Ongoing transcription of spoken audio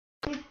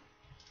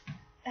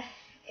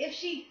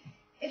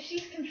if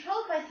she's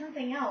controlled by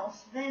something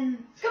else,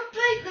 then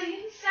completely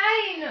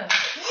insane. You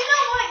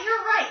know what?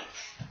 You're right.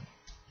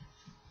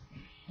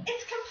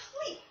 It's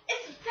complete.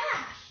 It's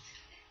vast.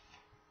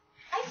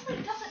 Isley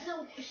doesn't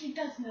know. He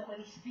does know what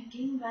he's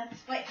thinking.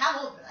 Wait, how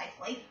old is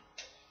Isley?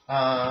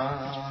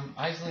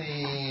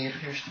 Isley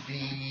appears to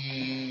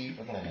be.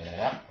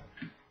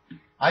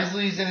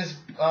 Isley's in his.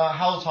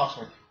 How old's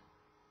Hawksworth?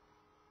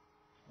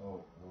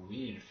 Oh, well, we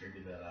need to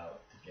figure that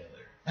out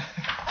together.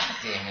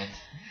 Damn it.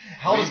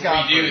 How old is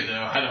Godfrey? We do,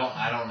 though.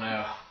 I don't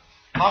know.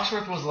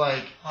 Hawksworth was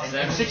like.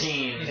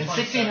 17. In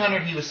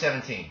 1600, he was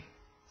 17.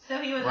 So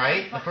he was.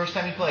 Right? The first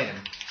time you played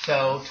him.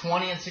 So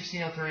 20 in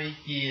 1603,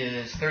 he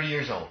is 30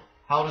 years old.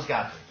 How old is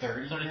Godfrey?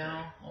 30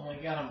 now? Oh my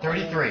god, I'm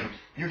 33. old.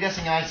 You're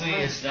guessing Isley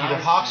is either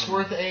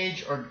Hawksworth's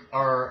age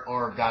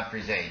or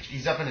Godfrey's age.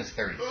 He's up in his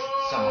 30s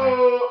somewhere.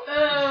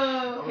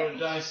 Oh, I'm gonna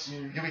die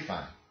soon. You'll be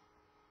fine.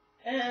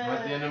 I'm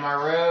at the end of my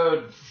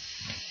road.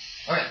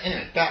 Okay,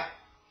 anyway, back.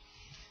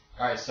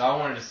 Alright, so I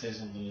wanted to say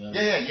something to them.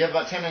 Yeah, you have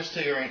about 10 minutes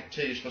till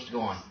you're supposed to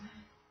go on.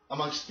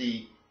 Amongst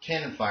the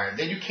cannon fire.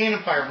 They do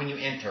cannon fire when you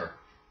enter.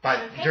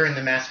 During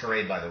the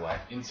masquerade, by the way.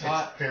 It's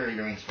fairly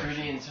during through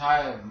the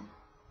entire of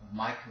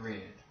my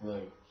career,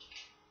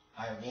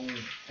 I have only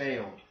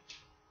failed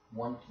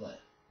one play.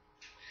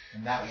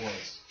 And that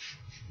was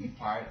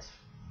Pirates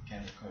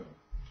of Koeval,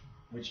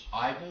 which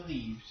I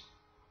believed,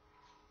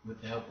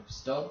 with the help of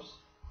Stubbs,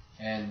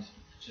 and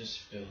just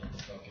fill in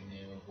the fucking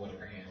name of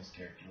whatever Hannah's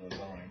character was. I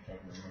don't even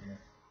fucking remember.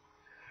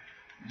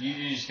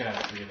 You just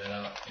gotta figure that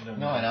out.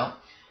 No, I don't.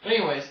 But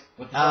anyways,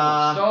 with the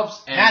help of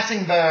Stubbs and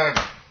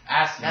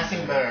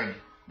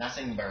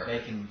Nassingburg. They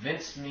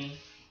convinced me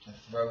to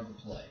throw the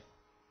play.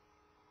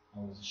 I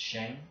was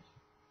ashamed.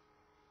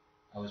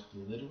 I was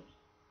belittled.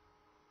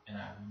 And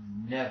I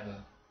will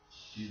never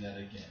do that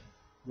again.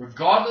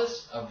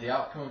 Regardless of the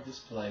outcome of this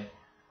play,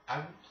 I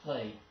will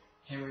play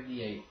Henry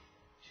VIII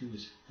to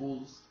his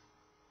fullest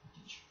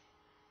potential.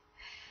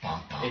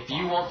 If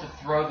you want to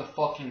throw the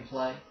fucking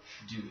play,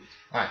 do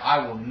it. Alright.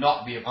 I will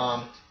not be a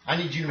part of it. I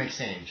need you to make a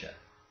sanity check.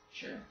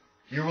 Sure.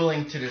 You're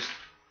willing to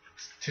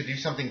do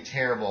something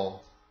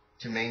terrible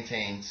to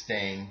maintain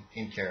staying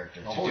in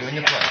character. Doing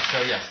the play.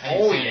 So yes,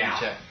 sanity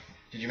check.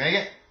 Did you make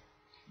it?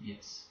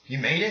 Yes. You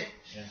made it?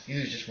 Yes. You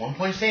lose just 1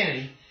 point of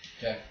sanity.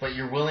 Okay. But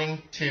you're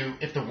willing to,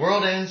 if the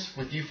world ends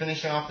with you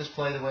finishing off this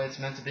play the way it's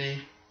meant to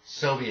be,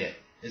 so be it.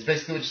 Is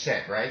basically what you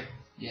said, right?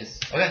 Yes.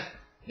 Okay.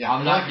 Yeah.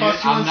 I'm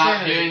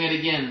not doing it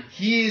again.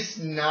 He's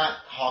not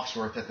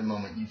Hawksworth at the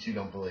moment, you two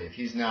don't believe.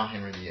 He's now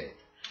Henry VIII.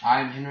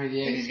 I'm Henry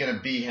VIII. And he's going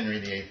to be Henry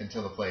VIII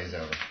until the play is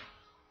over.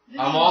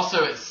 I'm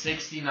also at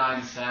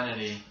 69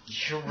 sanity.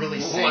 You're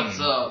really sane. What's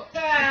up?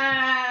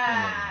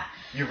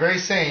 You're very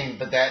sane,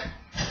 but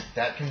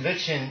that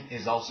conviction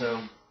is also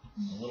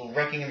a little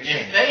wrecking of your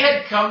sanity. If they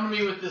had come to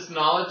me with this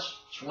knowledge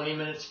 20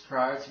 minutes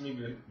prior to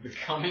me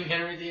becoming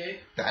Henry VIII,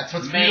 that's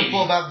what's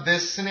beautiful about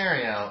this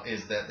scenario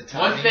is that the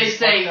time once they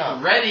say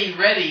ready,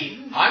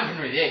 I'm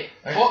Henry VIII.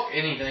 Okay. Fuck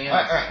anything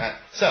else. All right.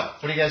 So,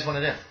 what do you guys want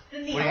to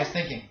do? What are you guys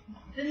thinking?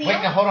 Wait,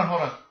 now hold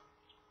on.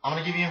 I'm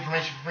going to give you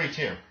information for free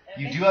too.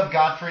 Okay. You do have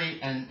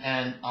Godfrey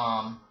and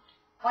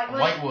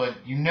Whitewood.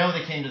 You know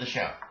they came to the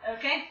show.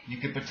 Okay. You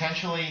could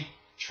potentially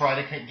try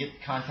to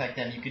contact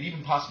them. You could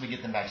even possibly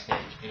get them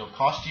backstage. It'll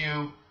cost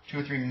you 2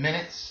 or 3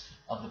 minutes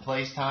of the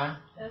play's time.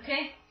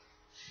 Okay.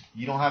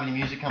 You don't have any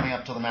music coming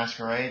up till the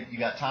masquerade. You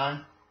got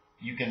time.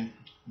 You can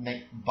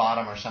make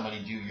Bottom or somebody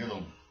do your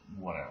little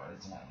whatever.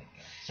 It's not a big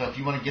deal. So if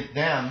you want to get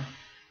them,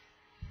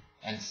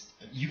 and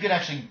you could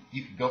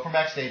go from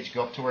backstage,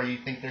 go up to where you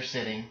think they're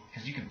sitting,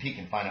 because you can peek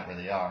and find out where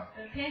they are,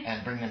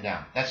 and bring them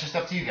down. That's just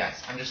up to you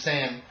guys. I'm just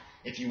saying,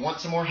 if you want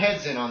some more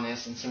heads in on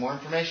this and some more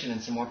information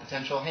and some more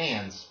potential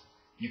hands,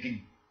 you could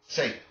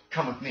say,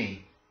 come with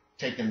me,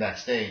 take them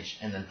backstage,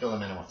 and then fill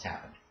them in on what's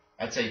happened.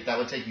 I'd say that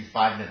would take you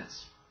 5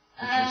 minutes,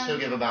 which would still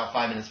give about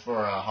 5 minutes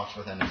for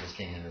Hawksworth and Mrs.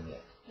 King and Elizabeth.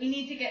 We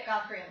need to get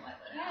Godfrey and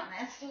Whitewood on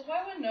this. Does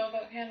Whitewood know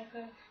about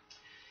Canada?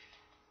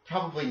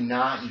 Probably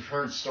not. You've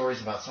heard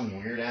stories about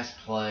some weird-ass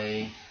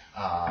play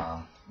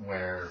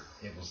where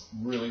it was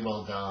really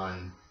well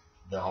done.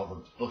 All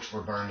the books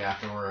were burned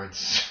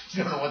afterwards.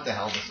 You don't know what the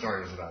hell the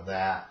story was about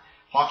that.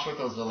 Hawksworth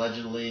was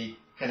allegedly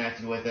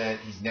connected with it.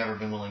 He's never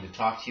been willing to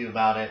talk to you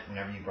about it.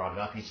 Whenever you brought it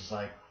up, he's just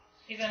like,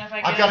 even if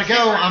I've got to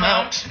go, I'm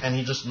out. And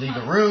he'll just leave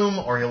the room,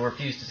 or he'll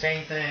refuse to say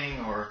anything,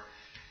 or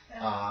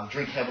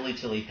drink heavily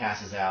till he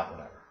passes out,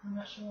 whatever. I'm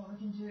not sure what we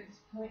can do at this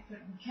point, but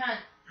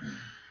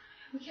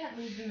we can't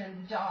leave them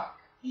in the dark.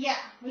 Yeah,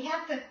 we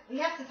have to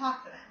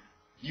talk to them.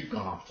 You've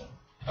gone off to them.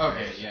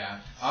 Okay, yeah.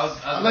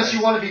 Unless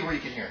you want to be where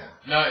you can hear them.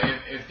 No,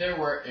 if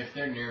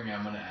they're near me,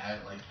 I'm gonna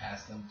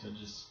ask them to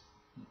just.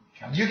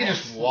 You can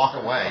just walk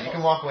away. You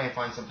can walk away and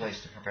find some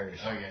place to prepare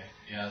yourself. Okay,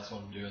 yeah, that's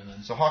what I'm doing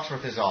then. So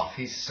Hawksworth is off.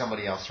 He's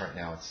somebody else right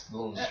now. It's a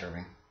little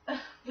disturbing.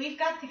 We've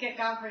got to get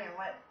Godfrey and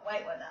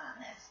Whitewood on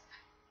this.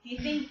 Do you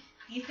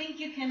think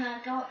you can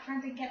go up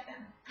front and get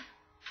them?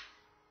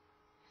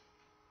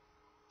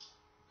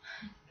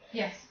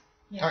 Yes.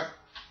 All right.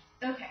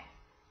 Okay.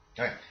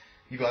 All right.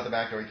 You go out the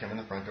back door. You come in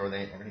the front door.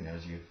 Everybody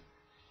knows you.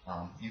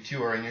 You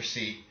two are in your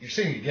seat. You're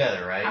sitting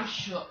together, right? I'm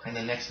shook. And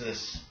then next to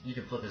this, you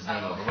can flip his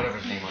name over, whatever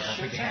his name was. I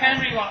forget.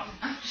 Henry Watson.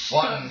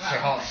 Watton,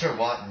 Sir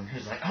Watton,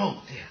 who's like,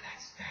 oh, dear,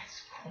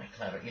 that's quite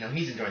clever. You know,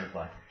 he's enjoying the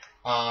play.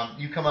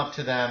 You come up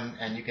to them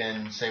and you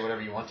can say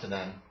whatever you want to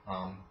them.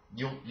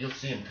 You'll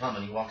see him come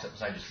and he walks up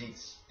beside your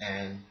seats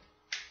and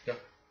go.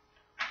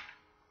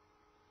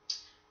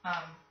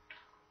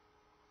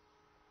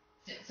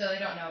 So they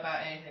don't know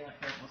about anything like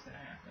Koeval's going to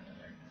happen. And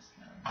they're just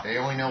kind of... They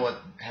only know what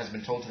has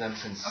been told to them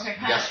since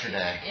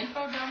yesterday.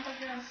 Info dump, I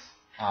guess.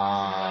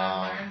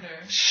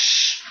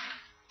 Shh.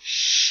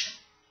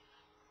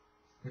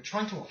 We're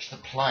trying to watch the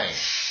play.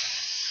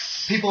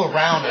 People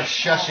around are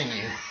shushing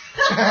you.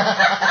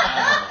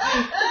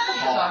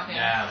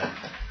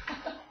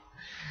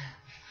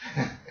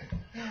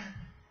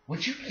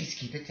 Would you please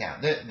keep it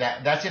down?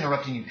 That's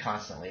interrupting you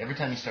constantly. Every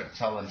time you start to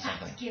tell them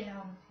something. Get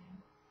out.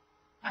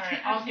 Alright,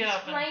 I'll get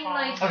up and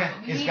follow. Okay,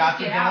 is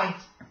Godfrey going?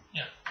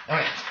 Yeah.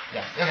 Okay,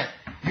 yeah, okay.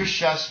 You're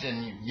shushed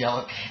and you yell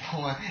at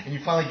people and you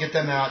finally get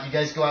them out. You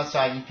guys go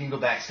outside and you can go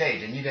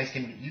backstage and you guys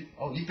can.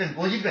 You've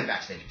been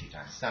backstage a few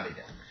times. It's not a big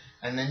deal.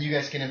 And then you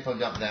guys can info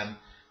dump them.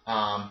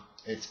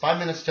 It's 5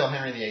 minutes till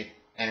Henry VIII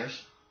enters.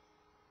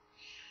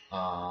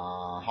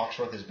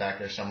 Hawksworth is back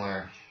there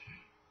somewhere,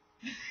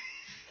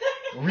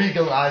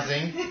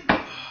 regalizing.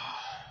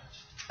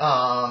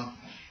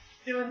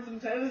 Doing some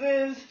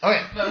poses.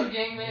 Okay.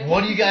 Voguing, maybe.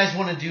 What do you guys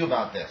want to do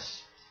about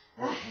this?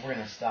 We're going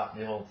to stop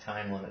the whole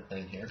time limit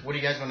thing here. What do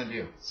you guys want to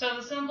do? So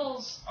the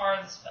symbols are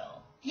the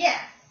spell.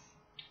 Yes.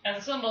 And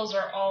the symbols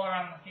are all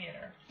around the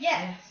theater.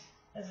 Yes.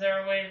 Is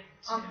there a way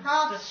to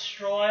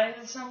destroy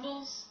the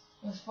symbols?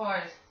 As far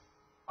as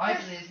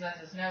Isley's let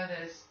us know,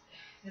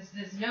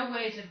 there's no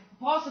way to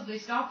possibly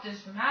stop this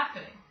from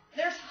happening.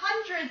 There's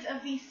hundreds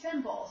of these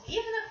symbols.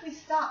 Even if we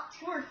stop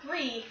 2 or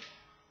 3,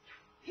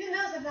 who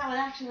knows if that would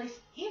actually...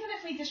 Even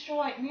if we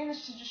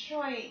manage to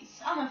destroy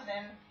some of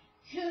them,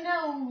 who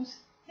knows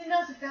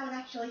if that would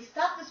actually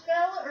stop the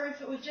spell, or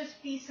if it would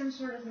just be some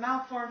sort of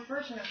malformed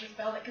version of the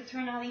spell that could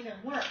turn out even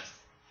worse.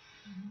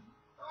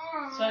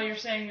 So you're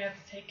saying we have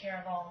to take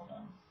care of all of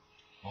them?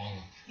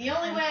 The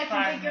only way I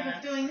can think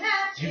of doing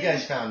that You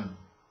guys found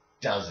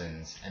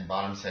dozens, and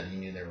Bottom said he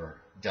knew there were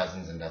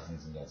dozens and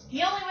dozens and dozens.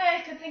 The only way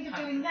I could think of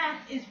doing that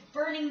is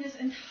burning this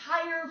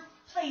entire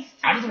place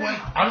to Out of the way!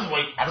 ground. Out of the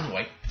way! Out of the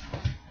way!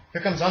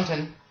 Here comes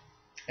Unton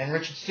and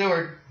Richard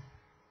Stewart.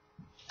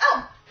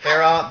 Oh!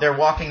 They're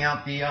walking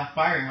out the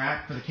firing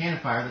rack for the cannon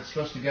fire that's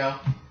supposed to go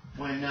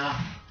when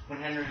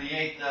Henry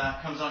VIII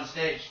comes on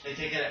stage. They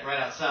take it right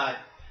outside.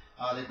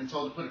 They've been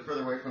told to put it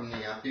further away from the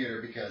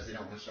theater because they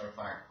don't want to start a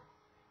fire.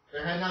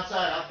 They're heading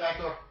outside, out the back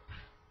door.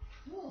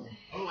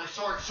 Oh,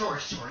 sorry.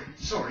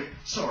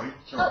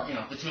 Oh. You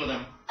know, the two of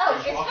them. Oh, They're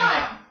just it's walking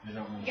fine. out.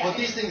 Yeah. What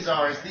these things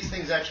are is these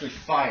things actually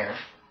fire.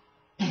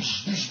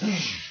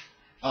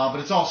 But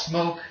it's all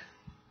smoke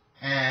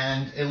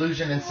and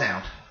illusion and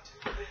sound.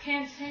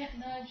 Hint,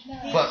 nudge,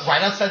 nudge. But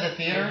right outside the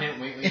theater,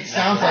 it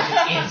sounds like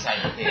it's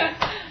inside the theater.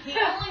 The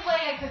only way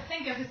I could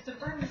think of is to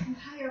burn this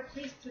entire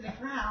place to the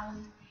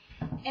ground.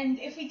 And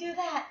if we do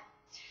that,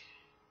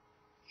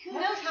 who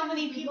knows how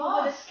many people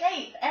would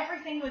escape?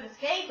 Everything would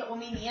escape. It will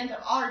mean the end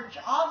of our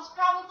jobs,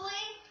 probably.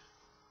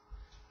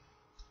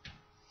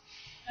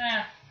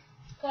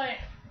 Play.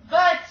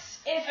 But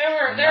if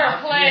There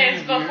are plays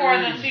before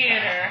the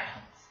theater.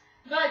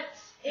 But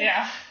if,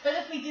 Yeah. But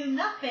if we do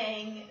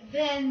nothing,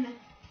 then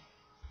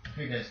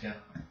Here you guys go.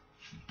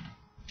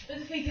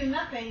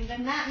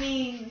 then that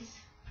means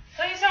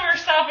Please tell me we're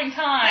stopping that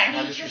time.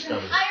 means just this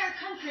discovered it. entire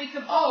country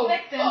could fall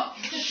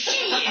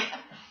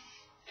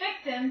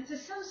victim to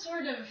some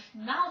sort of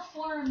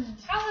malformed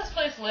How's this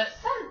place lit?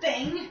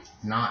 something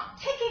Not.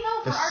 taking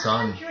over The our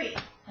sun. country.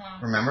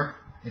 Remember?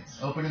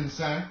 It's open in the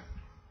center.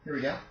 Here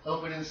we go.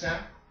 Open in the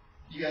center.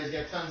 You guys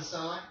got tons of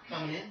sunlight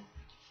coming in.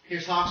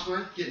 Here's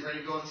Hawksworth getting ready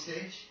to go on the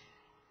stage.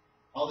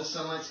 All this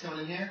sunlight's coming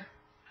in here.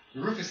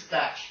 The roof is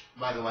thatched,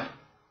 by the way.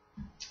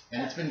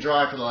 And it's been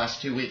dry for the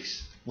last 2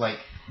 weeks. Like,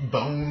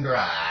 bone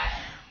dry.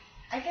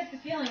 I get the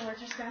feeling we're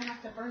just going to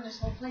have to burn this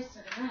whole place to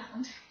the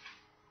ground.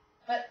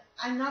 But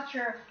I'm not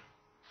sure if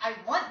I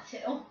want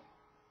to.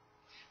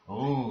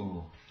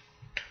 Ooh.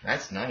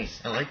 That's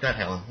nice. I like that,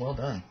 Helen. Well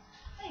done.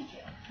 Thank you.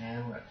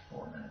 And we're at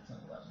 4 minutes and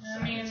 11 I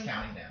seconds. mean,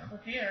 Counting down. the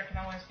theater can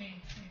always be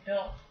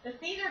rebuilt. The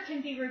theater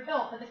can be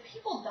rebuilt, but if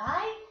people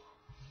die,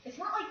 it's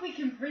not like we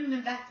can bring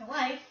them back to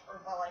life.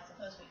 Or, well, I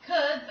suppose we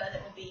could, but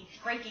it would be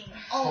breaking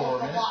all 4 of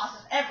the minutes. laws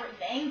of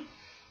everything.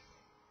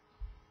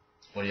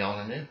 What do y'all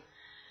want to do?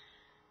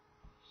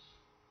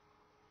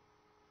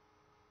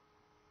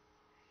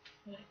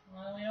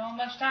 Well, we don't have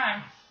much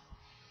time.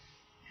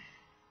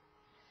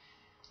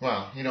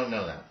 Well, you don't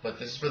know that, but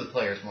this is for the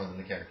players more than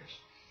the characters.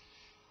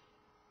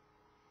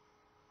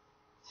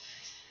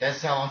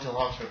 That's how long till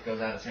Hawksworth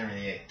goes out as Henry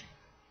VIII.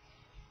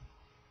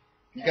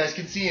 You guys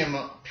can see him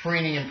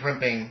preening and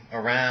primping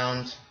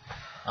around.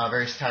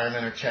 Various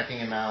tiremen are checking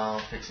him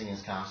out, fixing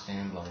his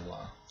costume, blah, blah,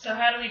 blah. So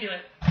how do we do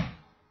it? I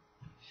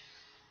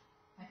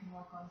can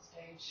walk on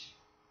stage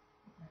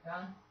with my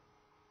gun.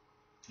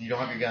 You don't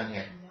have your gun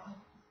yet. No.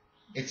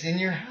 It's in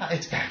your house.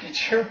 It's back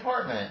at your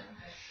apartment.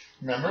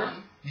 Remember?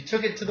 You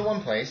took it to the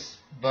one place,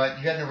 but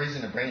you had no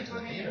reason to bring it to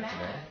the theater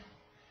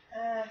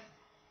today.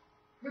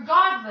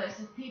 Regardless,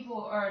 if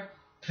people are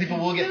People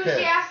will get pissed.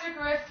 enthusiastic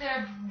or if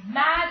they're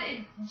mad,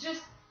 it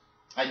just...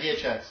 Idea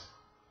checks.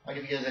 I'll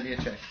give you guys idea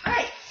checks.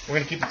 Alright. We're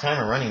going to keep the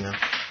timer running now.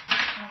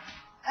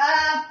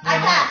 I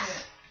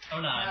passed.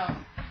 Oh, no. No.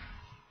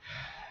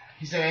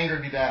 He said anger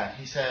would be bad.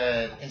 He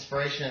said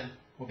inspiration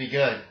will be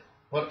good.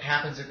 What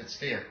happens if it's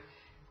fear?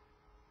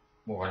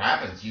 Well, what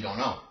happens? You don't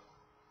know.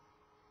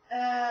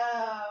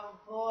 Oh,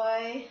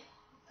 boy.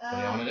 What do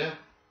you want to do?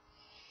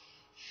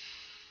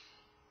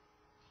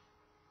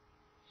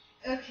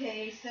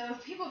 Okay, so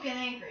if people get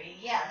angry,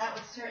 yeah, that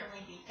would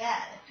certainly be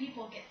bad. If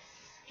people get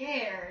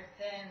scared,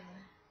 then...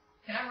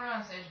 Can I run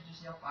on stage and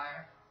just yell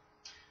fire?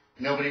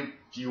 Nobody,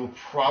 you will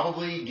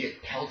probably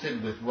get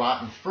pelted with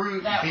rotten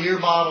fruit, That beer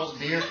would- bottles,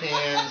 beer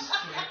cans.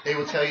 They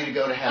will tell you to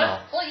go to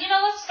hell. Well,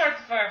 let's start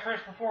the fire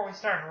first before we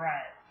start a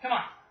riot. Come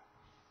on.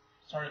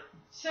 Start it.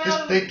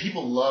 So,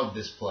 People love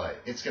this play.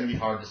 It's going to be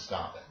hard to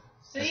stop it,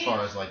 so as you,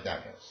 far as like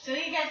that goes. so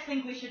you guys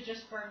think we should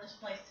just burn this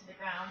place to the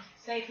ground?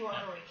 Save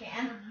whoever we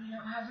can. We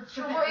don't have a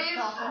Prevent this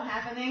all from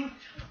happening.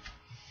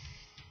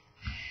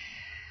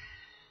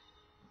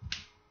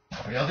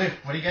 What do y'all do?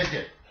 What do you guys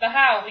do? The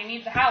house. We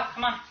need the house.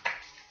 Come on.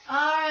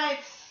 Alright.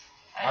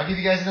 I'll give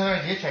you guys another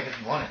idea check if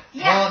you want it.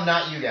 Yeah. Well,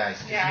 not you guys,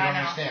 because Yeah, you I don't know.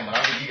 understand, but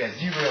I'll give you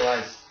guys. You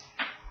realize...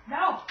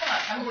 No,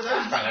 fuck. I'm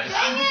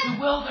Dang it!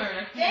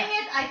 bewildered. Dang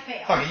it, I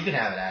failed. Fuck it, you can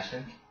have it,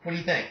 Ashton. What do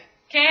you think?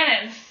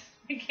 Cannons.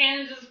 The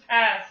cannons just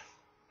passed.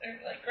 They're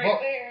like right Well,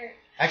 there.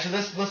 Actually,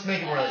 let's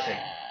make it realistic.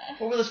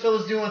 What were those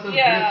fellas doing with those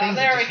Yeah, weird things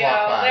there that we just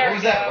walked go, by? there What we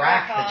was that go,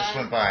 rack rock that just on.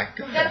 went by?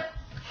 Go ahead.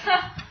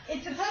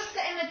 It's supposed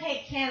to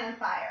imitate cannon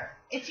fire.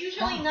 It's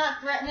usually not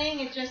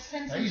threatening, it just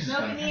sends That some uses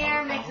smoke in the air,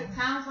 gunpowder, makes it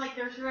sound like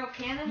there's real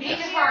cannon. Make it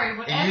here. hard. It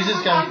Whatever uses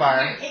we're going to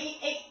gunfire. do.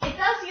 It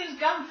does use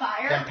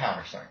gunfire.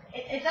 Gunpowder, sorry.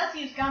 It does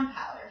use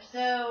gunpowder,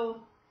 so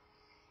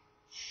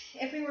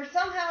if we were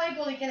somehow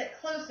able to get it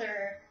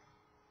closer,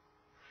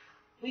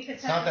 we could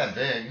It's not that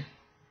big.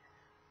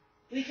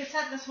 we could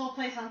set this whole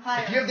place on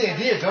fire. If you have the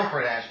idea, go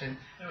for it, Ashton.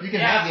 You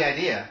can have the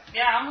idea.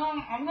 Yeah,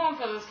 I'm going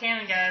for those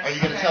cannon guys. Are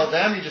you going to tell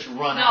them or you just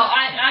run No, out?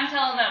 I'm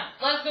telling them.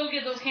 Let's go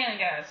get those cannon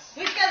guys.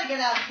 We've got to get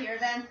out of here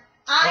then.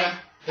 Okay.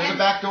 There's a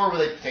back door where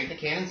they take the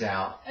cannons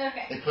out.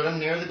 Okay. They put them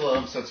near the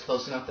globe so it's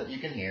close enough that you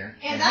can hear.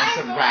 And it makes I'm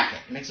a going- racket.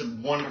 It makes a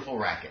wonderful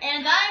racket.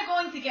 And I'm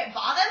going to get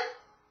Bottom.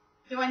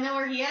 Do I know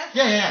where he is?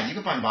 Yeah, you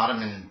can find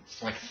Bottom in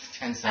like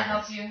 10 I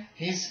seconds. help you.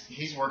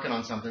 He's working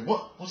on something.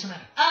 What's the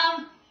matter?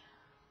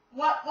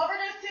 What were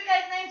those two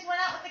guys' names went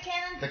out with the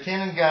cannon? The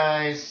cannon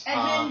guys,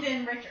 Edmund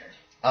and Richard.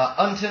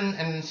 Unton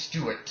and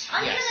Stewart.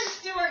 Unton Yes. and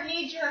Stewart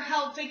need your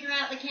help figuring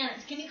out the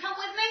cannons. Can you come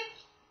with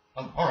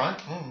me? All right.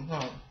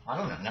 Well, I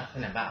don't know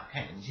nothing about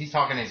cannons. He's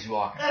talking as he's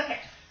walking. Okay.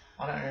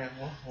 I don't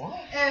know. What?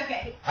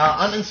 Okay.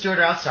 Unton and Stewart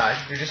are outside.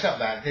 They're just out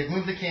back. They've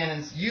moved the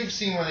cannons. You've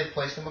seen where they've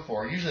placed them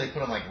before. Usually they put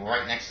them like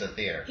right next to the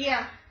theater.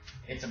 Yeah.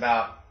 It's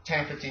about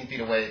 10 or 15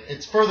 feet away.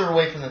 It's further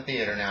away from the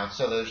theater now,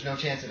 so there's no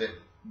chance of it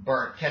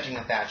catching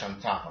the thatch on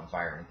top on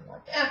fire or anything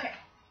like that. Okay.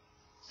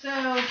 So,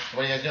 What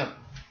are you guys doing?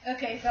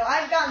 okay, so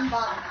I've gotten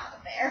Bottom out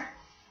of there.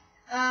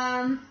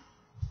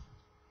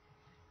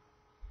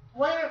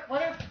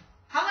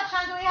 How much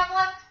time do we have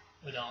left?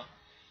 We don't.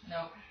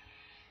 No.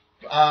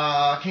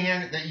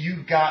 Cannon that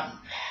you got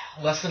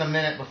less than a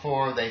minute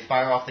before they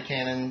fire off the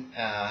cannon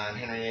and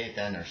Henry VIII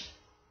enters.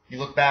 You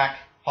look back,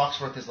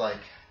 Hawksworth is like,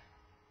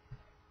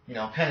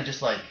 kind of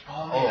just like,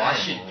 I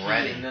should I'm pee,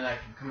 ready. and then I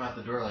can come out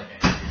the door like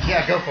I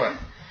Yeah, go for it.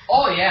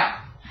 Oh,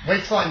 yeah.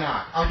 Wait till I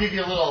knock. I'll give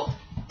you a little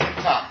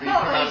top for you to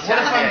come out. What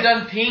if I'm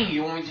done peeing?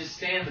 You want me to just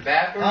stay in the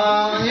bathroom?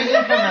 You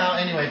can come out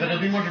anyway, but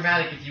it'll be more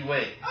dramatic if you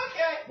wait.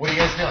 Okay. What are you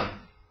guys doing?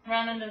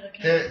 Run into the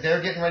cannon.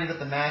 They're getting ready with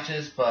the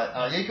matches, but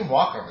yeah, you can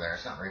walk over there.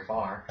 It's not very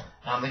far.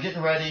 They're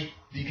getting ready.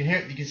 You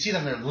can see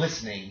them. They're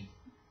listening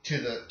to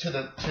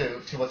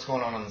what's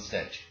going on the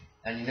stage,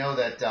 and you know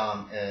that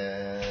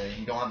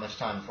you don't have much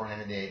time before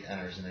Henry VIII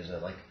enters, and there's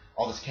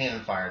all this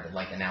cannon fire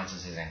that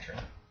announces his entry.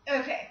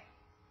 Okay.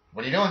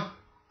 What are you doing?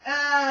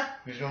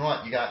 Who's doing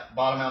what? You got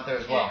Bottom out there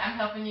as well. Yeah, I'm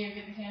helping you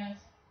get the cannons.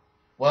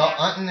 Well,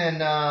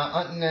 Unton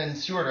and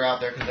Stewart are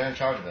out there because they're in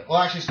charge of it. Well,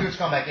 actually, Stewart's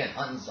gone back in.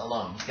 Unton's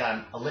alone. He's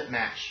got a lit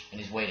match,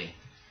 and he's waiting.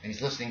 And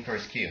he's listening for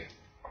his cue.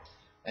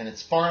 And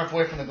it's far enough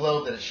away from the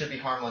globe that it should be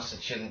harmless.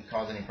 It shouldn't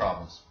cause any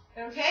problems.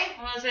 Okay.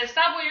 I'm gonna say,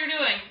 stop what you're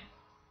doing.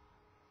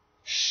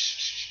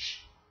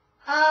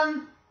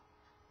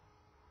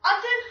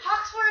 Upton,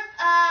 Hawksworth,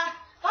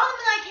 Bottom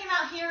and I came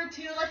out here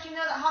to let you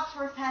know that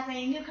Hawksworth has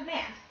a new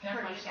command for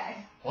you guys.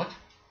 What?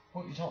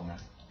 What are you talking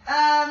about?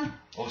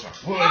 Oh, sorry.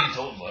 What are you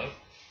talking about?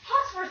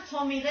 Hawksworth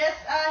told me this.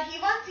 He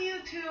wants you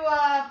to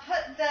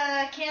put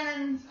the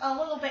cannons a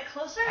little bit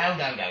closer. Oh,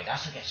 no,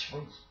 that's against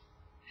rules.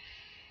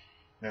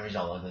 Remember, he's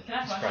all ugly. Can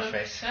I He's punch fresh him?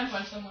 face. Can I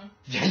punch someone?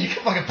 Yeah, you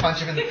can fucking punch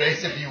him in the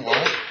face if you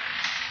want.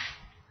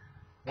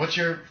 What's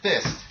your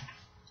fist?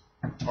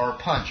 Or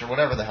punch, or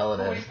whatever the hell it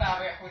is. 45,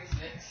 I got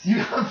 46. You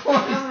got 40.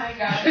 Oh my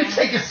god. You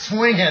take a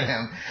swing at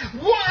him.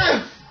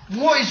 What?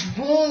 what is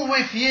wrong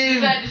with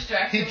you? That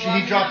distracted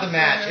He dropped the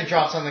match. It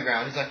drops on the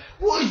ground. He's like,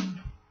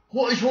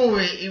 what is wrong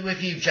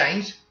with you,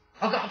 James?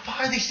 I've got to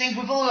fire these things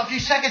with only a few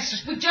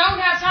seconds. We don't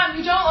have time.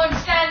 You don't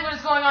understand what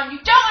is going on. You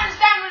don't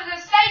understand what is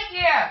at stake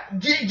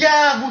here.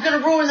 Yeah, we're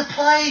going to ruin the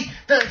play.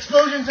 The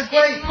explosions are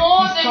great. It's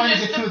more He's than trying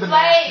just to get a to the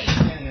play. match.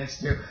 Standing next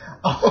to.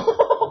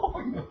 Oh,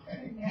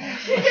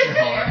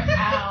 okay.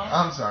 Ow.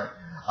 I'm sorry.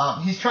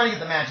 He's trying to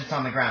get the match. It's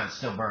on the ground. It's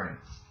still burning.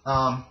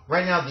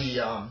 Right now,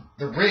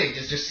 the rig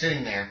is just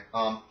sitting there.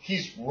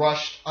 He's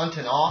rushed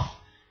Unton off.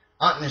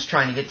 Unton is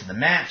trying to get to the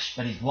match,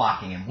 but he's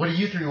blocking him. What do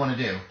you three want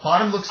to do?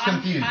 Bottom looks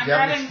confused. You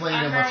haven't explained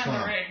to him what's going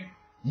on. Rig.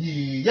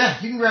 Yeah,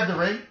 you can grab the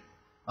rig.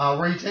 Where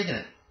are you taking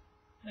it?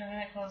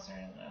 Right closer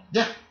to the...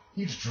 Yeah,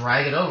 you just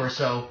drag it over.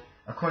 So,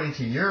 according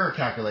to your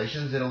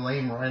calculations, it'll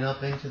aim right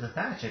up into the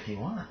thatch if you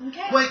want.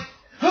 Okay. Wait,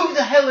 who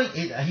the hell?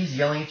 He's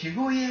yelling at you.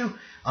 Who are you?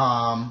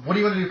 What do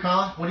you want to do,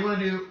 Collin? What do you want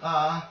to do?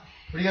 What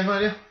do you guys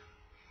want to do?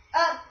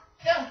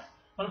 Go. I'm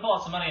gonna pull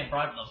out some money and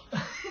bribe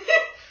them.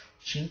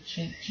 Chink,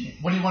 chink, chink.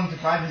 What do you want to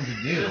bribe him to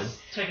do? Just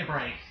take a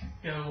break.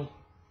 Go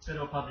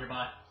to a pub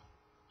nearby.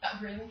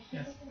 Really?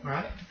 Yes. All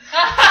right.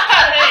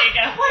 There you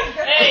go.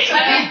 Hey, It's a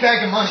big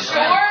bag of money, Sure,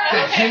 right?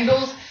 That okay.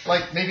 jingles,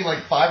 like maybe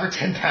like 5 or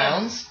 10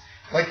 pounds,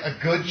 like a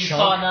good you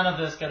saw chunk. none of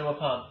this. Go to a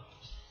pub.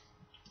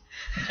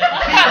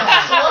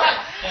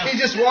 He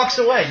just walks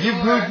away.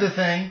 You've moved the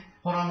thing.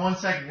 Hold on 1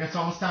 second. It's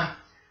almost time.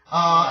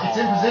 It's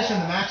in position.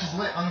 The match is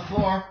lit on the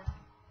floor.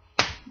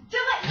 Do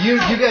it.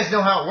 You guys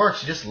know how it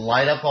works. You just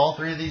light up all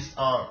 3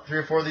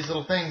 or 4 of these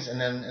little things, and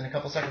then in a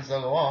couple seconds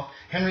they'll go off.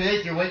 Henry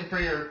VIII, you're waiting for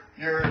your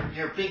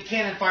big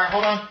cannon fire.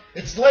 Hold on,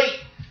 it's late.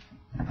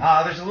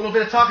 There's a little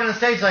bit of talk on the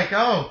stage, like,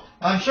 oh,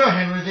 I'm sure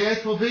Henry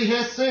VIII will be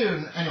here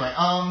soon. Anyway,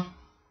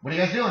 what are you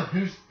guys doing?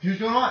 Who's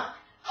doing what?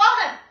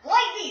 Bottom,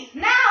 light these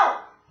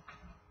now.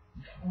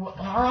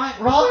 All right.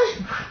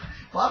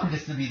 Bobby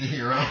gets to be the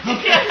hero.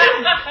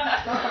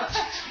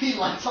 He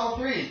lights all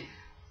 3.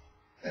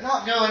 They're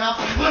not going up.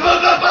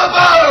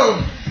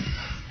 Boom!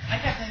 I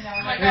kept thinking, I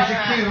was like, There's your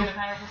I'm cue.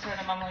 100%,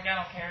 and I'm like, I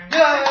don't care.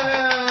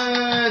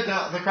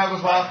 Yeah! The crowd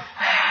goes wild.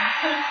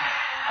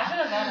 I should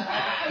have done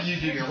that. You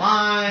do your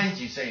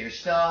lines, you say your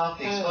stuff.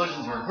 The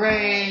explosions were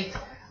great.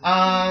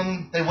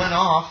 They went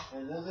off.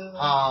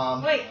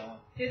 Wait,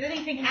 did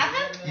anything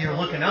happen? You're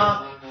looking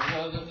up.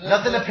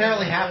 Nothing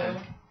apparently happened.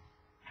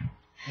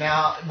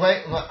 Now,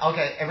 wait,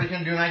 okay, everybody's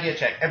going to do an idea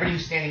check. Everybody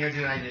who's standing here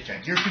do an idea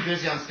check. You're too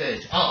busy on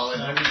stage. Oh,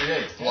 and Henry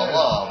VIII. Blah,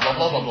 blah, blah,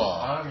 blah, blah,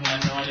 blah. I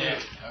have no idea.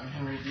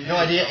 No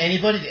idea?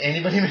 Anybody? Did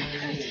anybody make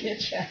an idea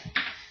check?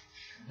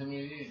 4.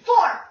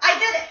 I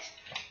did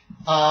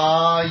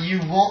it. You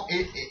won't,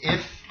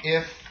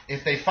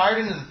 if they fired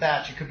into the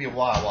thatch, it could be a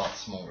while it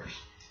smolders.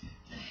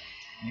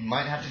 You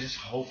might have to just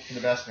hope for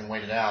the best and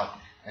wait it out,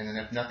 and then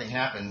if nothing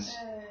happens,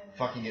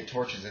 fucking get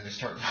torches and just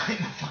start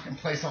lighting the fucking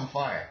place on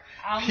fire.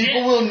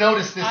 People will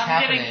notice this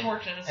happening,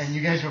 and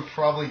you guys will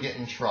probably get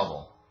in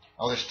trouble.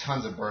 Oh, there's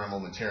tons of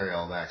burnable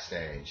material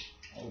backstage.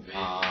 Oh, baby.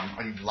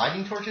 Are you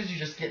lighting torches? You're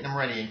just getting them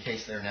ready in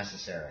case they're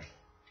necessary.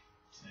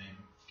 Same.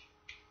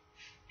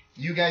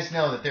 You guys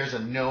know that there's a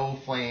no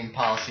flame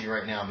policy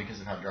right now because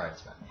of how dry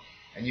it's been,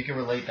 and you can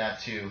relate that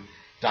to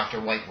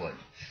Dr. Whitewood.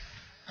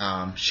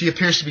 She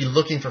appears to be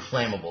looking for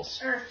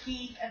flammables. Or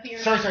he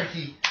appears. Sorry,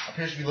 he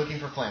appears to be looking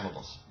for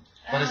flammables,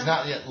 but has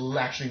not yet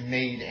actually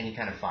made any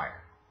kind of fire.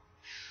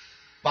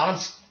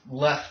 Bottom's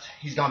left.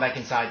 He's gone back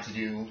inside to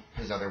do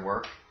his other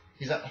work.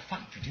 He's like, oh,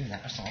 fuck for doing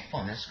that. That's all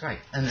fun. That's great.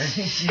 And then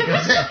he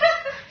goes in.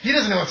 He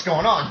doesn't know what's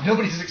going on.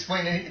 Nobody's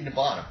explained anything to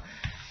Bottom.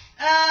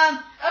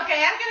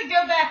 Okay, I'm gonna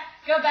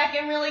go back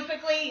in really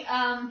quickly.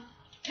 I'm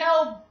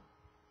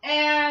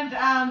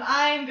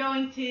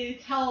going to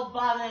tell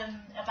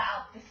Bottom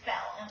about the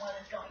spell and what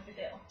it's going to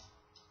do.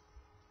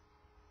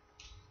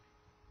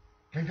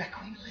 Bring back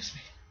Queen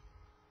Elizabeth.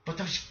 But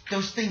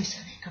those things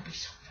said it could be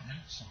something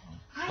else.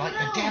 I Like know.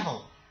 the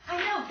devil. I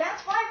know.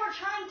 That's why we're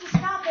trying to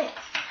stop it.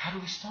 How do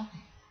we stop it?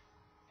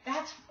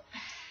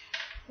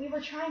 We were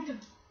trying to.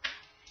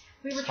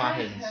 Spot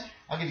hiddens.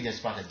 I'll give you guys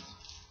spot hiddens.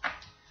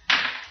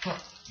 Look,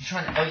 you're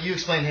trying to. Oh, you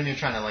explained to him you're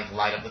trying to like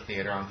light up the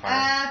theater on fire.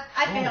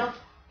 I failed.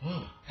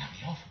 Oh, that'd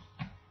be awful.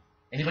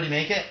 Anybody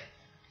make it?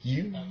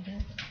 You?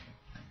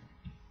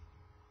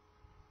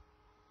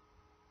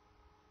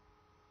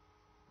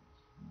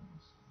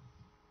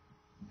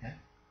 Okay.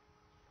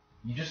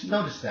 You just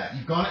noticed that.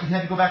 You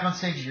had to go back on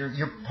stage.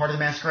 You're part of the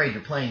masquerade.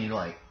 You're playing. You're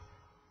like,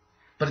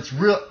 but it's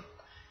real.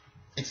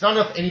 It's not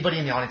enough. Anybody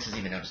in the audience has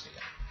even noticed it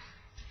yet.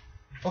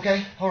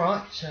 Okay, all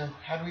right. So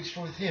how do we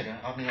destroy the theater?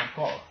 I mean,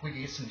 we could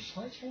get some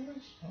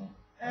sledgehammers. Oh,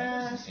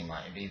 that doesn't seem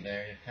like it'd be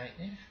very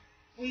effective.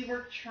 We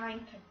were trying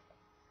to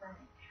burn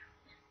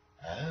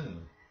it. Oh.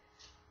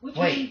 Which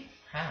Wait. means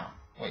How?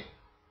 Wait.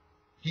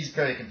 He's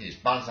very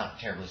confused. Bottom's not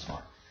terribly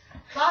smart.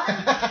 Bottom,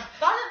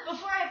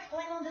 before I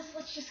explain all this,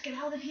 let's just get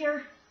out of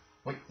here.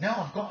 Wait, no,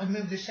 I've got to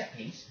move this set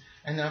piece,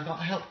 and then I've got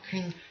to help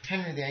King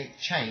Henry VIII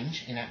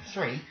change in Act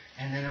 3,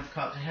 and then I've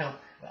got to help.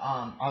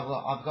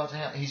 I've got to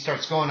help. He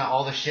starts going at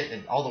all the shit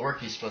that all the work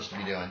he's supposed to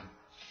be doing.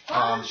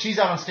 She's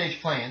out on stage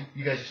playing.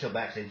 You guys are still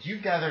backstage.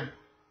 You've gathered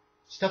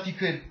stuff you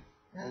could,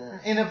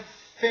 in a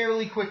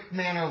fairly quick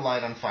manner,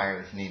 light on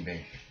fire if need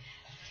be.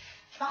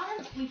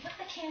 Bottom, we put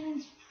the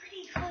cannons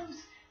pretty close.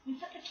 We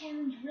put the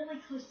cannons really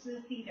close to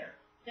the theater.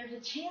 There's a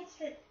chance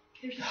that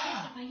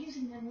by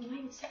using them, we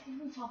might have set the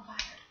roof on fire.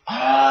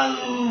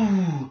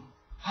 Oh!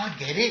 I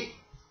get it.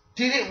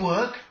 Did it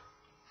work?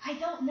 I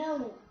don't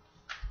know.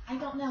 I'm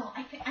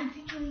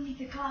thinking we need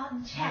to go out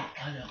and check.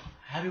 I know.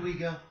 How do we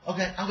go?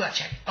 Okay, I'm gonna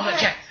check.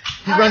 Check.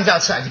 He All runs right.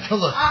 outside. You go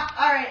look. All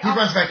right. He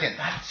runs back in.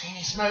 I don't see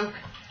any smoke.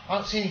 I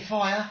don't see any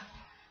fire.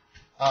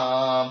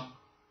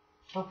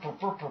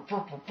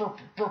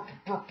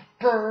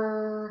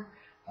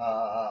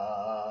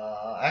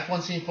 Act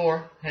 1, Scene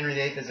 4. Henry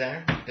VIII is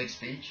there. Big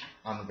speech.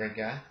 I'm a great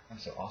guy. I'm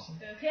so awesome.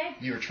 Okay.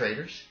 You were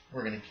traitors.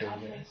 We're gonna kill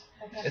you guys.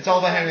 Okay. It's all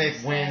about Henry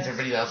VIII wins.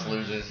 Everybody else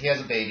loses. He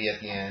has a baby at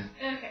the end.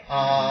 Okay.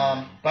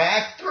 By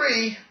Act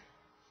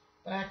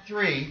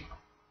 3,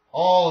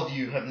 all of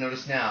you have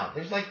noticed now,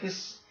 there's like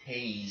this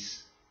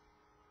haze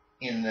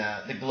in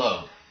the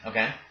globe,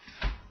 okay?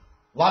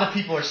 A lot of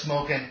people are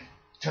smoking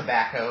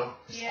tobacco,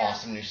 this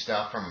awesome new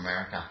stuff from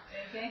America.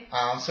 Okay.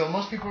 So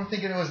most people were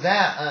thinking it was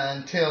that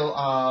until,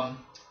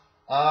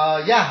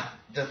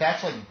 the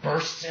thatch like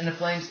bursts into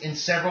flames in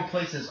several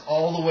places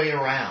all the way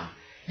around.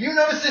 You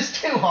notice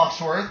this too,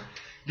 Hawksworth.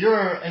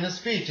 You're in a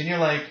speech and you're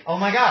like, oh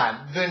my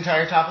god, the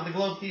entire top of the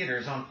Globe Theater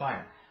is on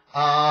fire.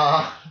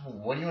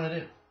 What do you want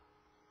to do?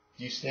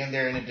 Do you stand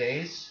there in a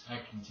daze? I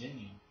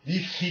continue.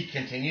 He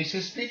continues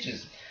his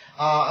speeches.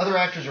 Other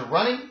actors are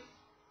running.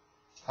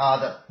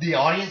 The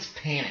audience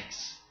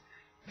panics.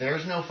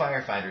 There's no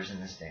firefighters in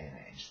this day and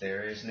age.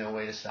 There is no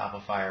way to stop a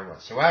fire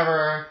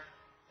whatsoever.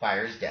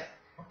 Fire is dead.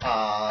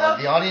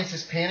 The audience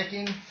is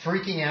panicking,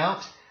 freaking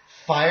out.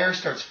 Fire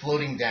starts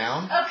floating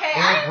down. Okay,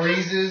 Air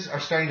breezes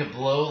are starting to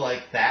blow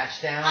like thatch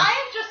down. I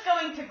am just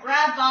going to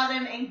grab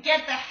Bottom and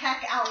get the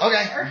heck out of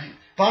there. Okay.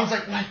 Bottom's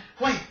like,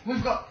 wait.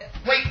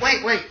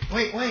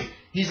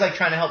 He's like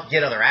trying to help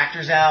get other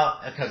actors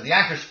out because the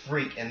actors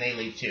freak and they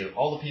leave too.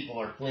 All the people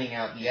are fleeing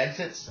out the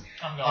exits.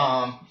 I'm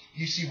gone.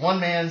 You see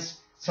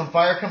some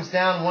fire comes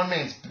down, one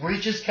man's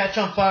breeches catch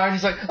on fire and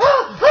he's like,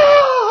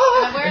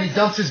 and he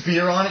dumps his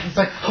beer on it and he's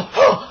like,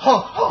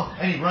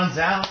 and he runs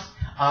out.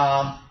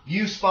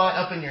 You spot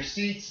up in your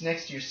seats,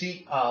 next to your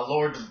seat,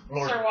 Lord Sir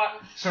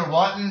Watton. Sir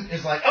Watton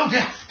is like, oh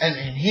death, and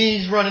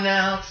he's running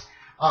out.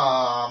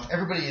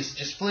 Everybody is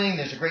just fleeing.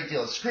 There's a great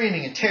deal of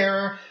screaming and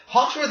terror.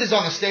 Hawksworth is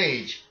on the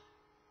stage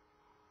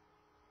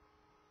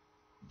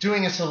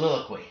doing a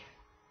soliloquy.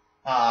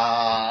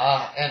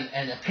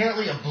 And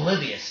apparently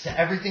oblivious to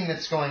everything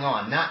that's going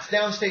on. Not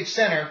downstage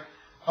center,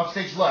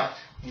 upstage left,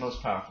 the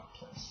most powerful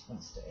place on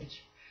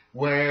stage,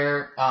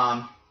 where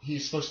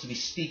he's supposed to be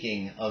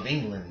speaking of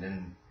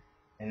England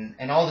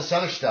and all this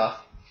other stuff.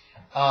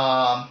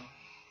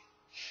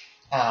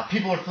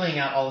 People are fleeing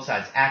out all the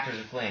sides. Actors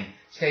are fleeing.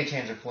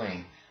 Stagehands are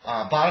fleeing.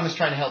 Bottom is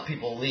trying to help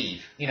people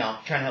leave.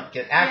 Trying to help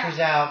get actors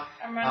out.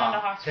 I'm running to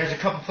Hawksworth. There's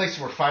a couple places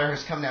where fire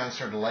has come down and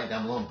started to light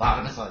down below, and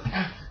Bottom is like,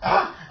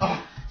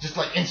 just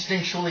like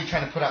instinctually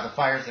trying to put out the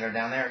fires that are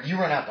down there. You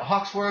run out to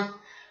Hawksworth.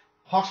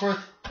 Hawksworth,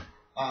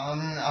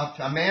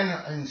 a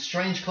man in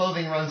strange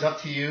clothing runs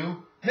up to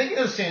you. Make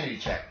a sanity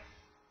check.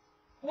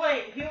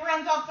 Wait, who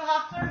runs off the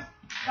Hawksworth?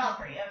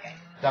 Godfrey, okay.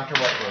 Dr.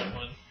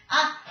 Whitewood.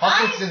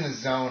 Hawksworth's in the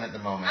zone at the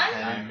moment.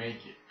 I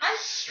make it.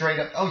 Straight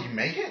up. Oh, you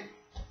make it?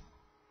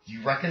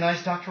 You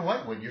recognize Dr.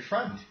 Whitewood, your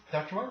friend,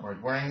 Dr.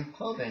 Whitewood, wearing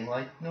clothing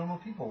like normal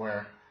people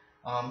wear,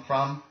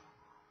 from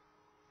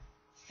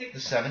the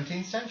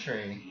 17th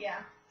century.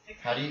 Yeah.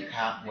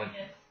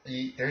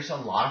 There's a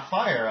lot of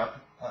fire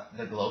up.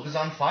 The globe is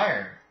on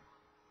fire.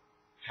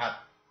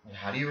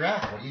 How do you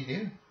react? What do you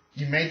do?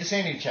 You made the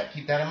sanity check.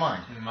 Keep that in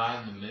mind. Am I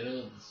in the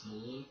middle of the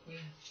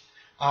soliloquy?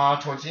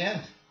 Towards the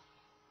end.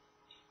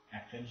 I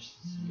finished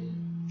the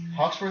soliloquy.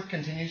 Hawksworth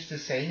continues to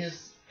say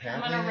his. I'm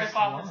gonna rip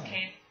off his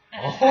cape.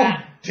 Oh,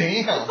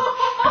 damn.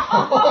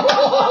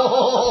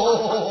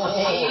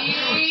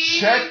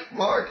 Check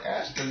mark,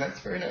 Ashton. That's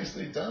very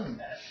nicely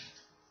done.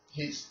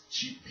 He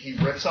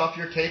rips off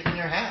your cape and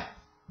your hat.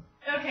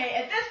 Okay,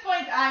 at this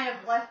point, I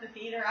have left the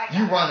theater.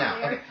 You run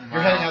out. Okay,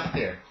 you're heading out the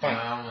theater. Fine. Am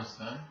I almost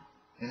done?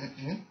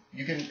 Mm-hmm.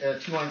 You can,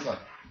 2 lines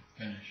left.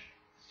 Finish.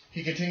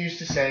 He continues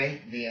to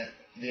say the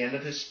end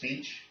of his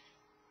speech,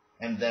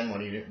 and then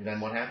what do you do?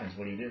 Then what happens?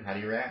 What do you do? How do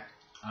you react?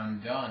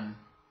 I'm done.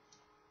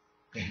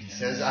 He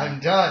says, I'm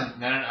done.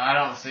 No, I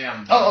don't say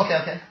I'm done. Oh,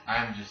 okay.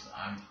 I'm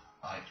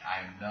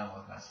done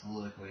with my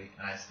soliloquy,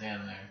 and I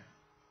stand there.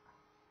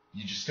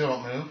 You just still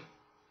don't move?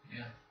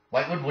 Yeah.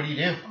 Whitewood, what do you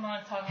do? I'm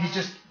gonna talk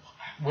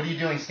What are you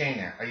doing standing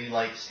there? Are you,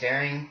 like,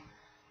 staring?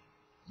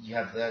 You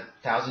have the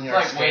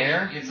 1,000-yard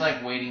stare? It's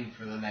like waiting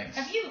for the next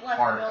Have you left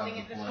part the building of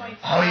at the this play. point?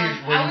 Oh, you're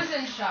waiting. I was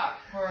in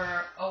shock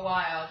for a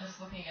while, just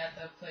looking at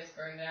the place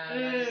burn down.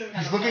 And I just kind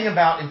He's of looking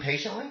about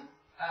impatiently?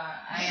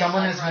 I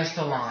Someone am, has running missed a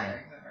towards line. the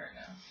exit right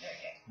now.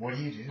 Okay. What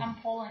do you do? I'm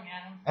pulling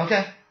at him.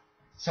 Okay.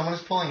 Someone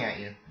is pulling at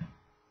you.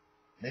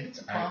 Maybe it's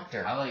a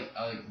prompter. I like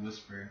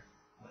whisper.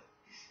 What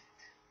is it?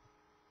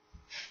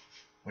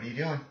 What are you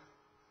doing?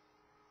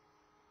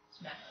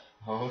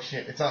 Oh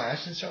shit, it's on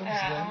Ashton's shoulders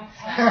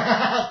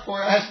Yeah. again.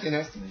 Poor Ashton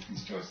has to make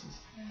these choices.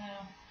 I know.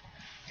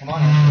 Come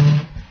on,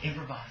 Ashton.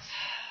 Improvise.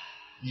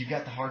 You've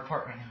got the hard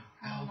part right now.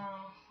 I Ow. know.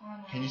 I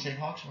know. Can you save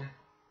Hawksworth?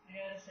 I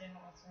gotta say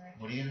Hawksworth.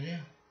 What are you gonna do?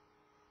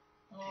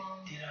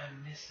 Did I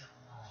miss a line?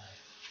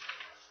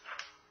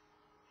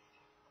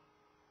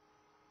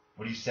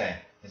 What do you say?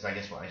 Is I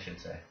guess what I should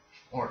say.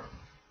 Or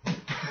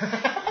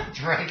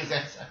drag his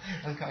ass,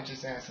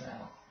 unconscious ass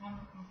out. I'm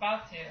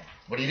about to.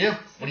 What do you do?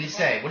 What do you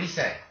say? What do you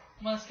say?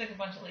 I'm gonna stick a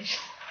bunch of leashes.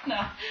 No.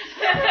 You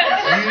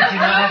do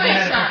not have a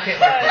medical kit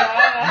like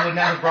that. You would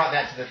not have brought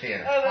that to the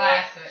theater.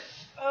 Classic.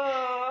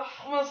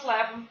 I'm gonna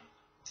slap him.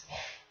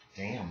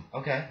 Damn.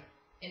 Okay.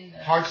 In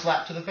the Hard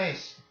slap to the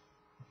face.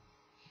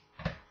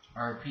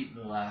 I repeat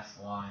the last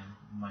line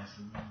of my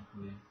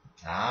soliloquy.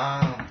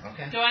 Ah.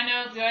 Okay. Do I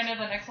know the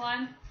next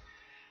line?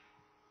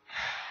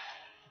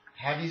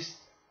 Have you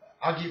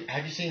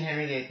seen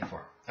Henry VIII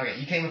before? Okay,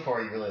 you came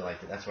before. You really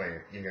liked it. That's why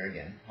you're here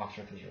again.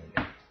 Hawksworth is really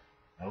good.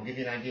 I will give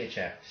you an idea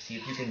check to see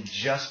if you can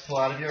just pull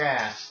out of your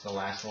ass the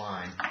last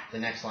line, the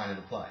next line of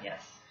the play.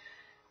 Yes.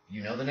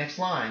 You know the next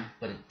line,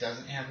 but it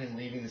doesn't have him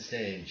leaving the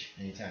stage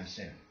anytime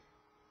soon.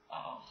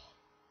 Oh.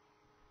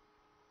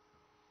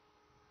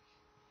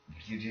 What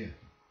do you do?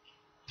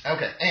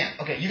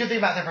 Okay, you can think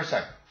about that for a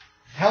second.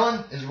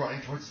 Helen is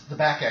running towards the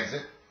back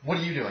exit. What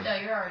are you doing? No,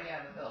 you're already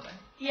out of the building.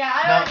 Yeah,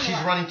 I No, don't she's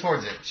know. running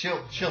towards it.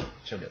 She'll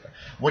get there.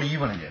 What do you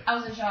want to do? I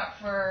was in shock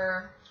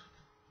for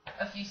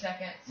a few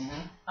seconds.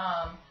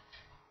 Mm-hmm.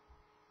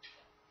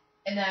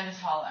 And then I just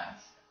haul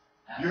ass.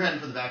 You're heading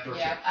for the back door.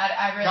 Yeah, too.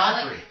 I really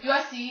Godfrey. like. Do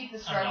I see the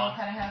struggle gone.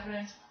 kind of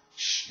happening?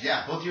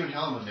 Yeah, both you and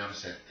Helen would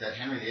notice it. That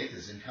Henry VIII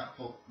is in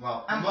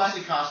I'm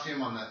mostly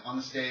costume on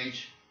the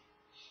stage.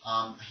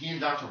 He and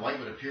Dr.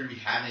 Whitewood appear to be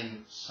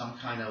having some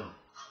kind of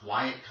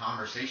quiet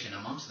conversation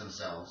amongst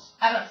themselves.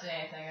 I don't see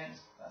anything. I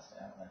just bust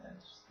it out.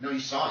 No, you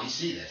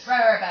see this.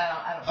 Right, but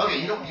I don't. Okay,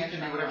 see you can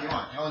anything. do whatever you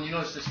want. Helen, you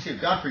noticed this too.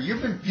 Godfrey,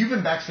 you've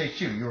been backstage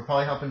too. You were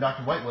probably helping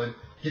Dr. Whitewood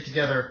get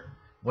together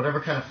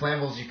whatever kind of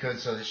flammables you could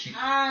so that he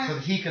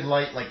could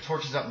light like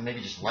torches up and maybe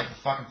just light the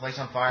fucking place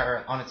on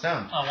fire on its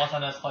own. Oh, once I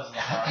know this place is on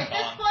fire, At I'm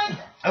this gone. point,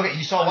 Okay,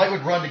 you saw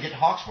Whitewood run to get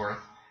Hawksworth.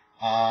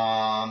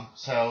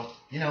 So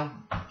you know.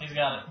 He's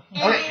got it.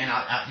 Okay, and you're heading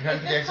at to the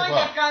this exit point,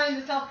 well. I've gone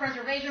into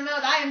self-preservation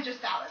mode. I am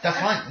just out of That's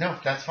it. fine. No,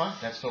 that's fine.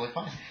 That's totally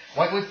fine.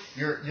 Whitewood,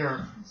 you're.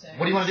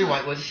 What do you want to do,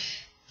 Whitewood?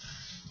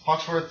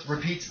 Hawksworth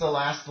repeats the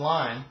last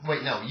line.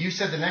 Wait, no, you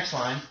said the next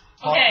line.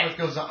 Okay. Hawksworth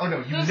goes on. Oh no,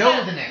 you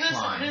know the next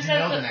line. You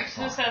know the next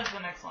Who line. says the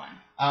next line?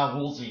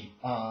 Woolsey.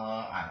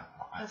 I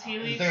don't know. Does he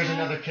leave There's soon?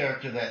 another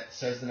character that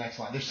says the next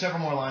line. There's several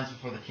more lines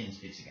before the king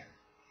speaks again.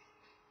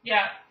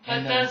 Yeah, but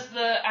And then- does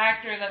the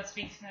actor that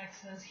speaks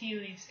next, does he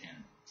leave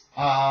soon?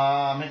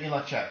 Make me a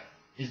luck check.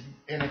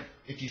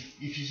 If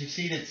you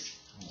succeed, it's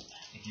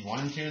if you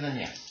want him to, then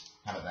yes.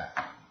 How about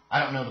that? I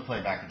don't know the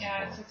play backwards and Yeah,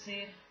 I'd forwards.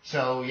 succeed.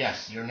 So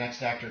yes, your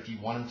next actor, if you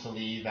want him to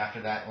leave after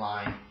that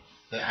line,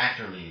 the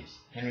actor leaves.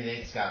 Henry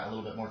VIII's got a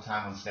little bit more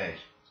time on stage.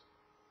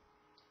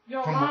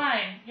 Your From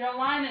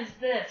line is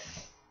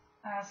this.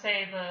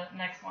 Say the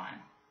next line.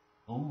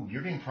 Ooh,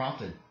 you're being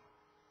prompted.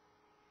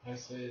 I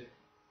say it.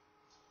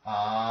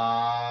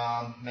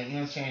 Make me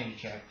a sanity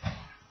check.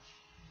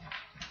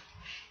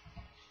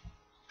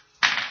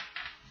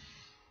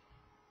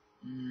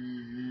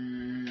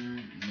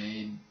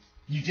 Made.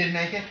 You did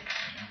make it?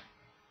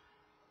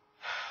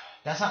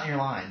 That's not your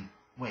line.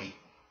 Wait.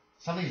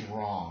 Something's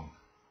wrong.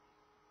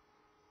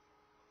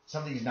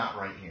 Something's not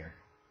right here.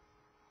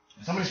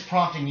 Somebody's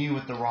prompting you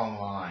with the wrong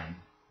line.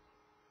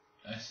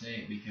 I say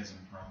it because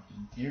I'm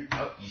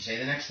prompted. You say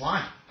the next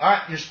line.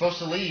 Alright, you're supposed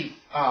to leave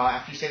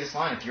after you say this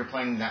line if you're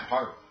playing that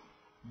part.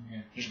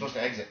 Okay. You're supposed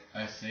to exit.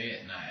 I say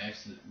it and I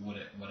exit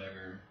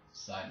whatever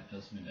side it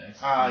tells me to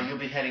exit. You'll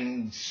be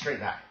heading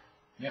straight back.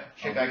 Yep.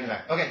 Straight back in the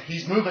back. Okay,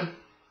 he's moving.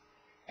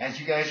 As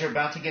you guys are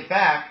about to get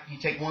back, you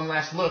take one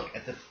last look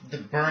at the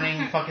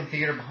burning fucking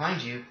theater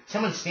behind you.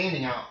 Someone's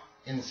standing out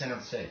in the center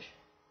of the stage.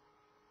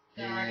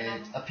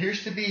 It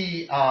appears to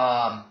be,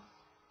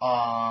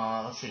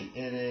 let's see,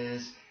 it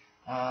is,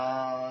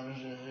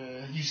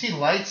 you see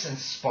lights and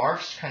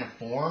sparks kind of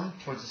form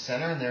towards the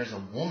center, and there's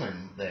a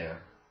woman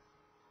there.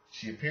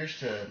 She appears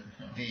to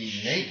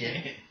be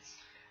naked.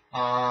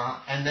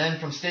 And then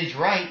from stage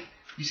right,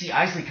 you see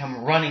Isley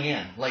come running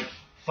in, like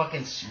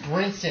fucking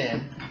sprints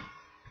in,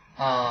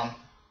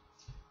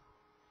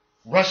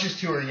 rushes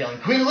to her yelling,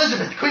 Queen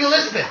Elizabeth! Queen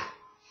Elizabeth!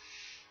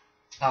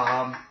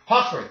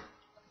 Hawksworth,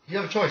 you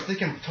have a choice. This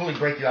can totally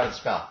break you out of the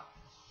spell.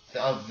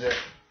 Of the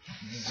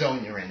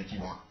zone you're in, if you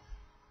want.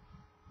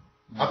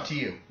 Up to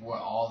you.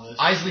 What, all this?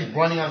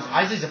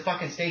 Isley's a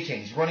fucking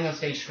stagehand. He's running on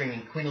stage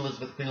screaming, Queen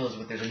Elizabeth, Queen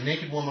Elizabeth. There's a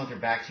naked woman with her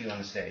back to you on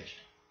the stage.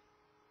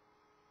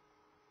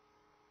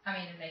 I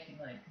mean, making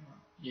like, come on.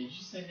 Yeah, did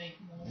you say naked?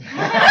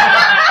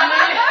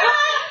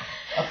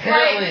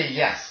 Apparently,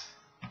 yes.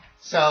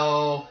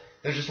 So,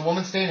 there's just a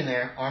woman standing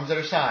there, arms at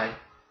her side,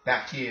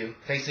 back to you,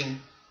 facing,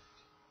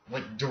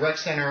 like, direct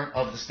center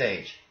of the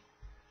stage.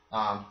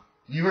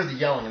 You heard the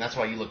yelling, and that's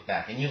why you looked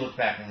back. And you looked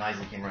back, and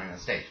Isley came running on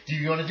stage. Do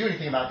you want to do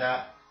anything about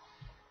that?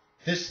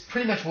 this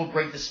pretty much will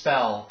break the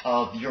spell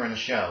of you're in a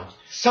show.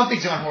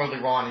 Something's gone horribly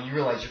wrong, and you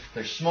realize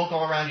there's smoke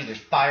all around you, there's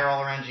fire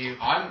all around you.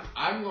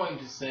 I'm going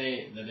to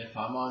say that if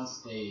I'm on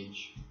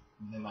stage,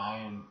 then I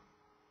am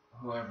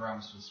whoever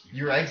I'm supposed to be.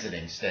 You're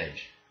exiting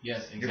stage.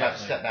 Yes, exactly. You're about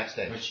to step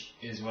backstage. Which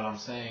is what I'm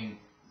saying.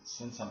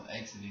 Since I'm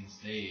exiting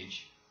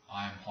stage,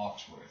 I'm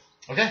Hawksworth.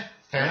 Okay,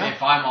 fair enough.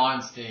 If I'm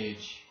on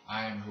stage,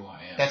 I am who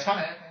I am. That's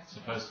fine.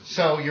 Supposed to be.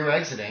 So you're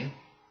exiting,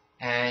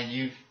 and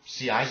you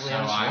see Isley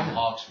on So this I'm woman.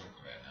 Hawksworth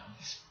right now.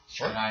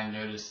 Sure. And I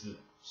notice that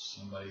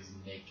somebody's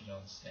naked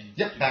on stage.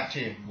 Yep, back to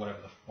you.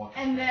 Whatever the fuck.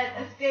 And that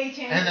a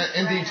stagehand.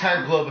 And the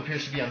entire globe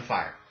appears to be on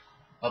fire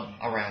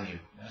around you.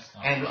 That's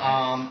not And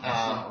right.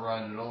 That's not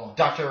right at all.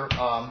 Dr.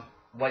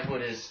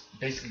 Whitewood has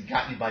basically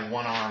got you by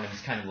one arm and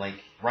is kind of like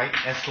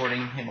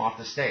escorting him off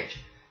the stage.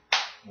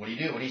 What do you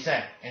do? What do you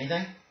say?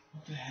 Anything?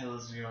 What the hell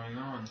is going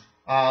on?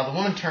 The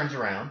woman turns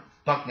around,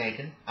 buck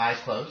naked, eyes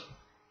closed.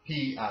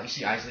 You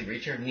see Isley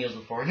reach her, kneels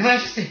before her. Your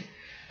Majesty,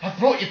 I've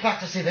brought you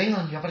back to save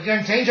England. You're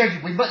in danger.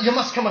 You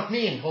must come with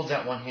me. And he holds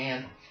out one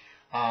hand.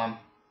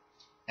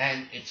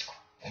 And it's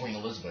Queen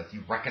Elizabeth.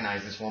 You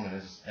recognize this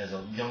woman as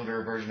a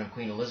younger version of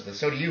Queen Elizabeth.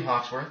 So do you,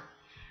 Hawksworth.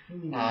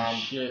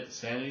 Shit,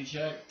 sanity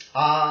check?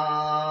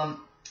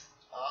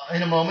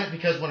 In a moment,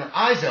 because when her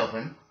eyes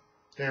open,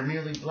 they're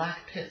merely black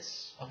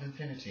pits of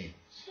infinity.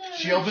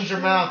 She opens her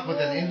mouth with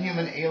an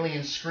inhuman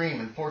alien scream,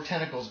 and 4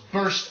 tentacles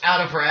burst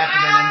out of her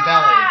abdomen and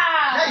belly.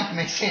 Now you can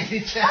make sanity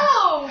checks.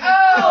 Oh,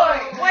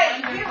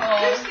 wait, who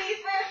sees this?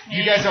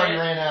 You guys already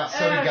ran out,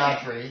 so did Okay.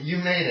 Godfrey. You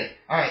made it.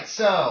 Alright,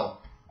 so,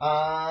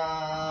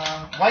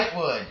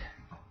 Whitewood.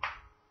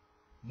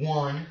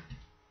 1.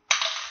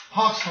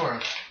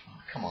 Hawksworth.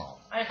 Oh, come on.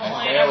 I've I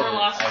only failed ever it.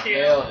 lost I 2.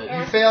 failed it.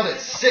 You failed it.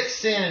 6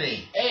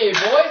 sanity. Hey,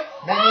 boy!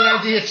 Make me an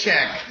idea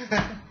check.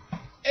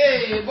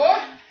 Hey, boy!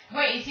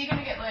 Wait, is he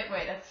gonna get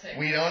wait, that's 6.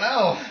 We don't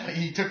know.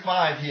 He took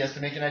 5. He has to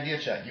make an idea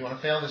check. You want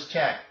to fail this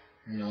check?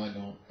 No, I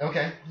don't.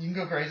 Okay, you can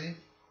go crazy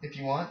if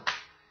you want.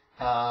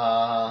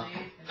 That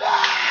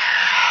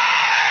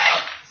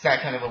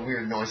kind of a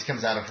weird noise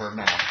comes out of her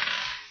mouth.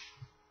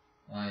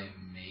 I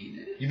made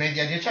it? You made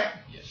the idea check?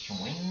 Yes.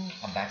 Swing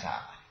a better.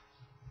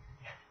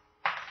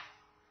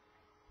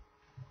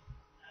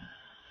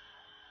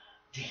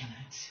 Damn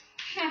it.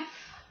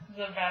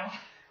 The battle.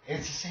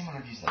 It's the same one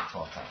I've used like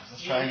 12 times.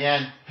 Let's try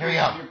again. Here we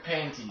go. Your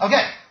panties.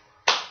 Okay.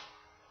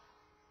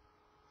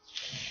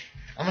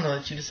 I'm going to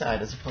let you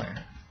decide as a player.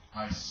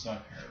 I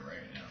suck at it right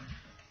now.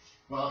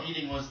 Well,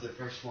 eating was the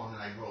first one that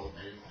I rolled.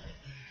 I didn't like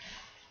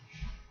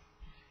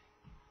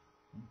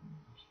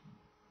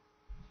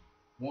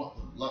it.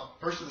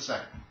 First or the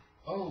second?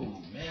 Oh,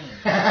 man.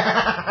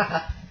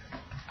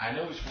 I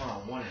know which one I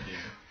want to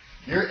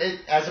do.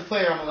 As a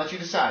player, I'm going to let you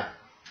decide.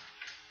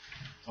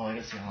 Oh, I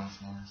guess you're on this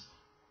one.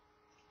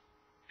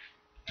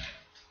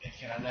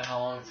 Can I know how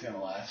long it's going to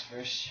last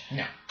first?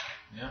 No.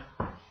 Yeah?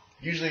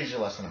 Usually it's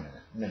less than a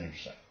minute or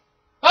so.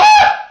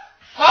 Ah!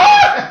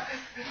 Ah!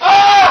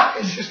 Ah!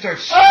 You just start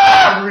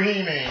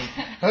screaming.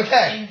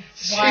 Okay.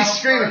 She's Wild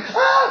screaming. birth.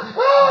 I'm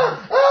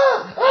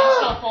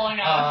still pulling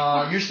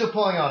on. You're still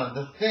pulling on him.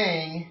 The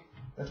thing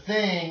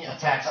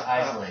attacks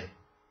Isley.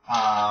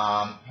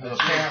 Who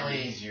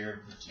apparently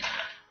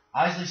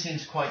Isley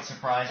seems quite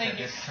surprised Thank at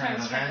you. this turn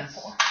of events.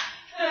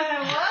 I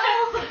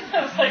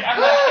was like, I'm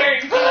not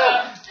caring for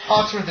that.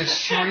 Hawksworth is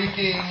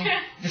shrieking,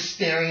 just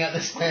staring at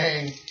this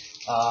thing.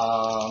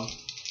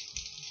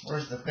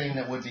 Where's the thing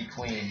that would be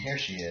queen? Here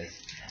she is.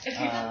 If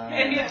you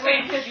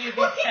wait, because you'd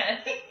be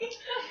dead.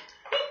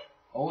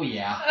 Oh,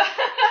 yeah.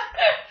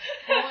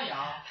 Oh,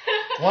 yeah.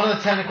 One of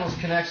the tentacles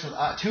connects with...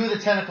 2 of the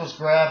tentacles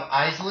grab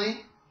Isley.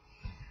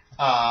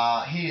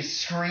 He is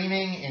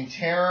screaming in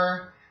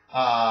terror.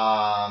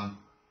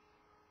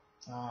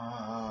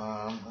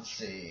 Let's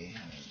see.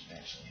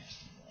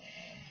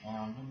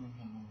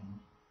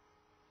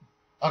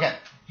 Okay.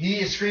 He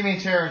is screaming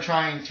in terror and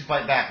trying to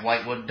fight back.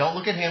 Whitewood, don't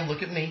look at him.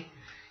 Look at me.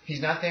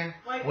 He's not there.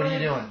 Whitewood. What are you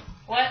doing?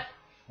 What?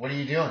 What are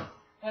you doing?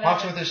 What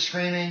Hawksworth is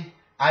screaming.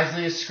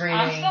 Isley is screaming.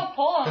 I'm still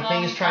pulling The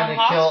thing is on trying to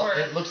kill.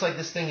 Hawksworth. It looks like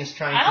this thing is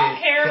trying I to don't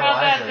care kill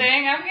about that Isley.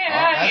 thing. I'm getting Oh,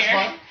 out of that's here.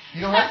 fine.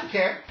 You don't have to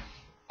care.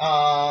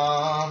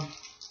 How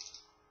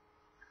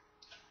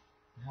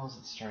is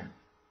it strength?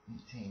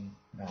 18.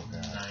 Oh, God.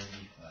 95.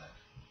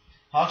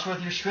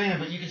 Hawksworth, you're screaming,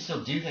 but you can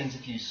still do things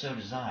if you so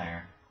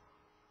desire.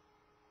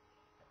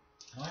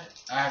 What?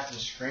 I have to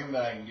scream,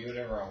 but I can do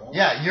whatever I want?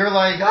 Yeah, you're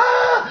like,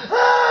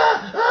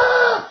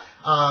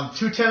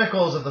 2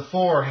 tentacles of the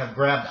 4 have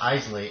grabbed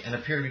Isley and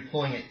appear to be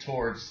pulling it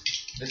towards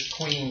this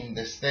queen,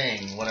 this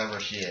thing, whatever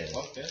she is.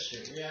 Fuck that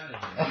shit. We out of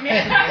here. Okay,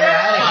 get out of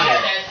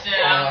here. That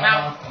shit, I'm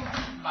out.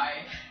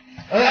 Bye.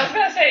 I was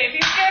gonna say, if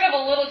he's scared of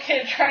a little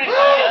kid trying to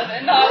eat him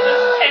and not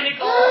this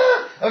tentacle.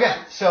 Okay,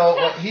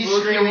 so he's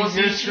Look, screaming, almost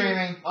you're eat you.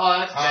 screaming. Oh,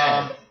 that's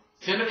bad.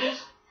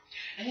 Tentacles?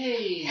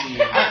 Hey.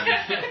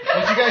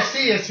 What you guys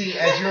see as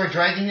you're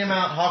dragging him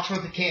out,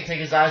 Hawksworth can't take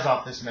his eyes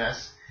off this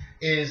mess,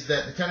 is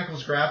that the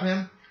tentacles grab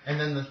him, and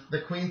then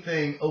the queen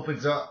thing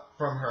opens up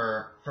from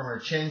her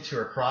chin to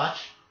her crotch,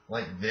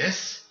 like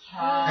this,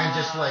 and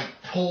just like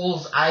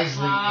pulls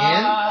Isley in.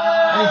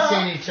 I need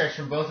sanity checks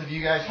from both of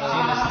you guys for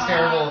seeing this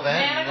terrible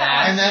event.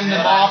 And then the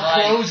maw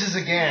closes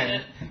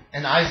again,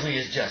 and Isley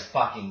is just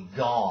fucking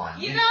gone.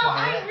 You know,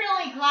 I'm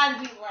really glad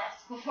we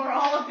left before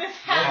all of this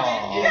happened.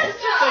 Oh. Good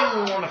Just job. say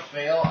we want to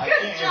fail. I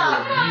Good can't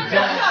job. ever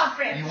Good job,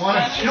 Fritz. You don't want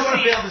to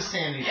fail the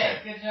sanity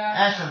check. Good job.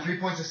 Ashton, 3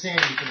 points of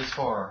sanity for this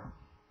horror.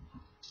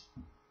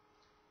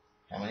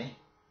 How many?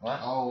 What?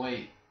 Oh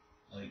wait.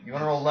 Like You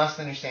want to roll less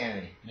than your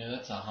sanity. Yeah,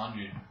 that's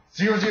 100.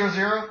 0, 0,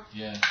 0?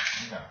 Yeah.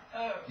 Okay.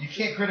 Oh. You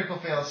can't critical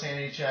fail a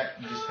sanity check.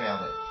 You just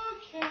failed it.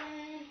 Okay.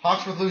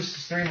 Hawksworth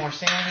loses 3 more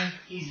sanity.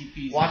 Easy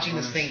peasy. Watching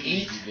this thing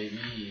eat.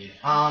 Baby.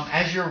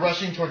 As you're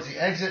rushing towards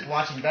the exit,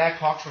 watching back,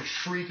 Hawksworth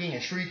shrieking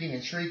and shrieking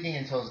and shrieking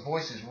until his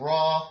voice is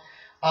raw.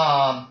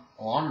 Oh,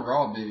 I'm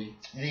raw, baby.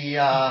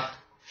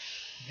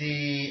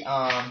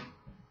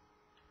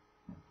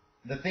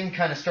 The thing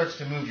kind of starts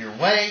to move your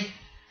way,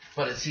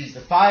 but it sees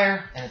the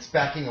fire and it's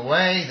backing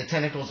away. The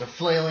tentacles are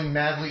flailing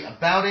madly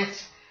about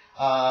it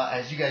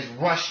as you guys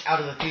rush out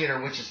of the theater,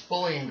 which is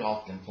fully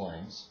engulfed in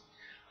flames.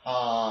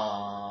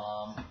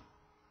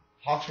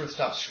 Hawksworth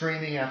stops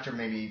screaming after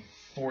maybe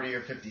 40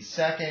 or 50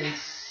 seconds.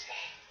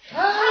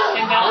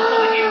 Imbalance of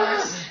the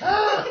humors.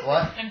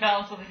 What?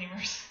 Imbalance of the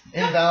humors.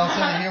 Imbalance of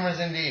the humors,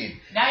 indeed.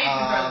 Now you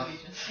can throw the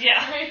legions.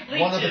 Yeah.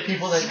 One of the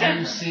people that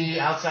you see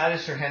outside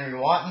is Sir Henry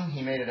Wotton.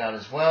 He made it out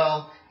as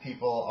well.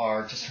 People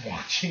are just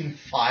watching the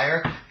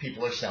fire.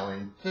 People are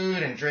selling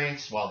food and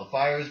drinks while the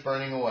fire is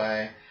burning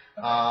away.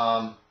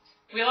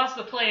 We lost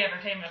the play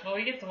entertainment, but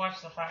we get to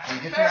watch the fire.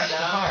 You get to watch the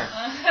fire.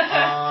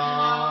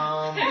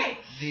 Hey.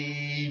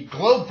 The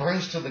globe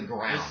burns to the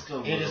ground. It's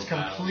the It is little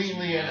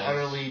completely and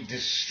battles, utterly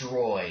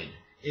destroyed.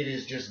 It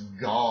is just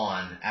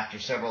gone after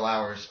several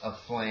hours of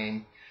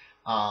flame.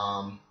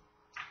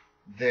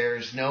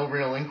 There's no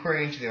real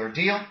inquiry into the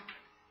ordeal.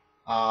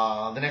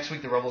 The next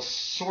week, the rebels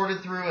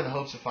sorted through in the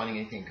hopes of finding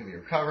anything that could be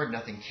recovered.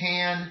 Nothing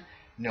can.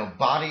 No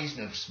bodies,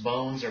 no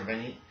bones of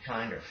any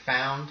kind are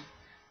found.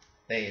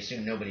 They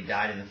assume nobody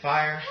died in the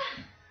fire.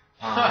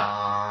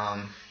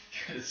 Well,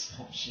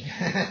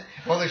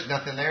 there's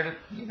nothing there to,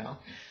 you know.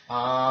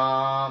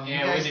 You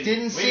guys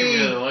didn't see. We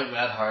didn't really look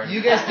that hard.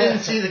 You guys didn't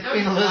see the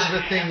Queen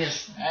Elizabeth thing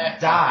just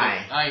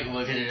die. I ain't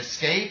looking. Did it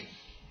escape?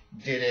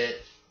 Did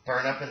it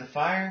burn up in the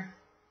fire?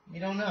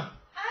 You don't know.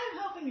 I'm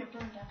hoping you're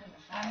burned up in the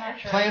fire. I'm not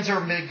sure. Plans are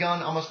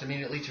begun almost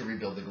immediately to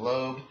rebuild the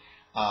globe.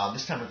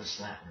 This time with a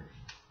slat roof.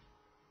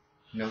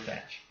 No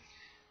thatch.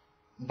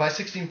 By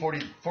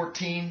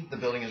 1614, the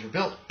building is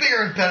rebuilt,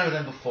 bigger and better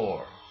than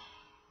before.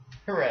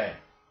 Hooray.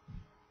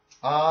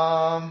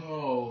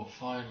 Oh,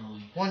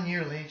 finally. 1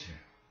 year later.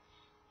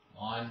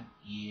 1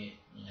 year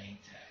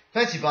later.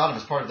 Clancy Bottom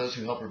is part of those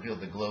who helped rebuild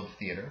the Globe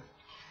Theater.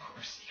 Of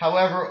course.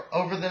 However,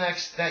 over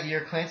that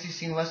year, Clancy's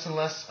seen less and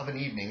less of an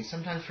evening,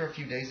 sometimes for a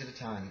few days at a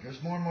time. He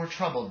grows more and more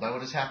troubled by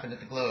what has happened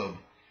at the Globe,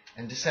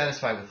 and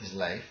dissatisfied with his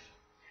life.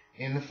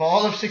 In the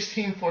fall of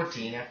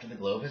 1614, after the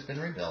Globe has been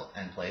rebuilt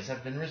and plays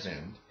have been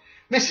resumed,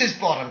 Mrs.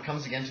 Bottom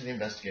comes again to the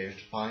investigators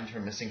to find her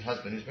missing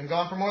husband, who's been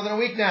gone for more than a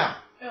week now.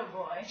 Oh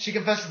boy. She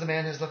confesses the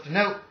man has left a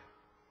note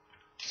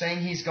saying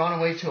he's gone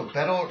away to a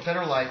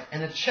better life,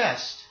 and a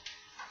chest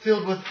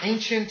filled with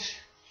ancient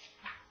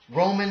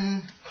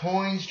Roman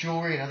coins,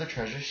 jewelry, and other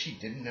treasures she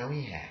didn't know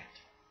he had.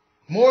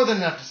 More than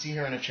enough to see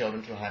her and her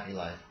children to a happy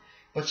life,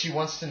 but she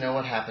wants to know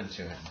what happened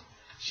to him.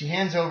 She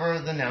hands over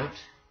the note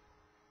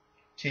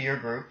to your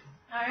group,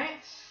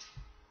 Alright.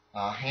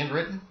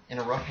 handwritten in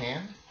a rough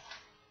hand.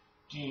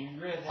 Can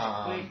you read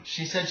that quick?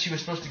 She said she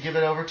was supposed to give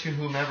it over to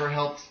whomever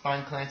helped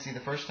find Clancy the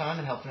first time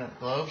and helped him at the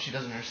Globe. She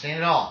doesn't understand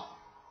it all.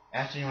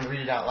 Ashton, you want to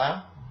read it out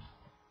loud?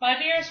 My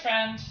dearest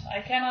friend,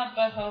 I cannot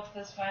but hope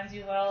this finds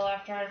you well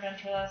after our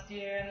adventure last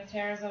year and the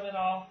terrors of it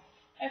all.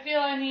 I feel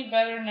I need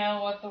better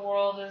know what the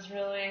world is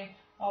really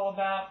all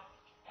about.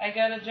 I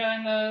gotta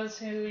join those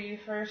who you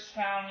first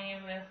found me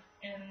with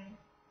in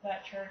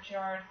that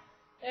churchyard.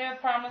 They have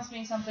promised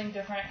me something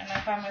different, and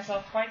I find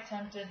myself quite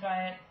tempted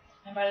by it,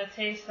 and by the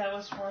taste that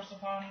was forced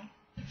upon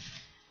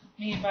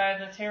me by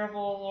the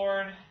terrible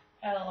Lord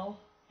L.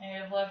 I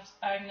have left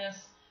Agnes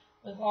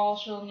with all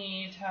she'll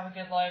need to have a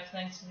good life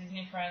thanks to these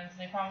new friends.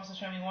 They promise to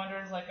show me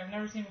wonders like I've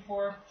never seen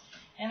before,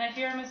 and I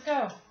fear I must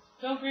go.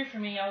 Don't grieve for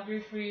me, I'll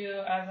grieve for you,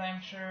 as I'm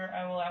sure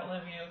I will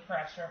outlive you,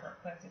 perhaps forever.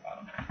 Clancy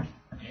Bottom.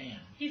 Damn.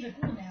 He's a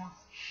ghoul now.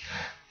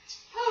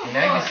 And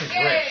Agnes is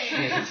rich. She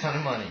has a ton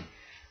of money.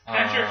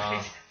 I'm sure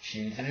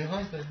she needs a new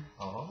husband.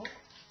 Oh.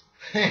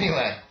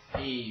 Anyway.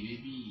 Hey,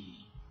 baby.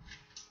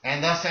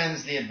 And thus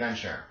ends the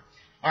adventure.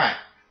 Alright.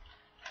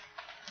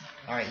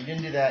 Alright, you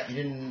didn't do that. You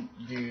didn't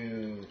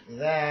do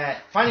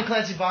that. Finding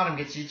Clancy Bottom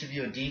gets each of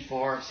you a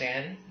D4 of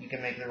sanity. You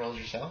can make the rolls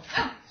yourself.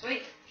 Oh,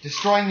 sweet.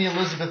 Destroying the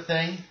Elizabeth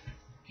thing,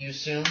 you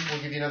assume, will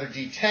give you another I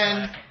D10.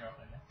 can't go up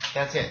in there.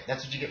 That's it.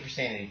 That's what you get for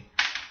sanity.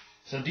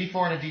 So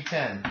D4 and a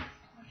D10. Why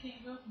can't you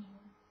go up anymore?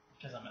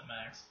 Because I'm at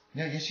max.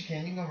 No, yes you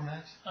can. You can go over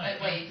max.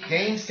 Wait.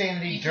 Gain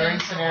sanity D10 during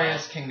for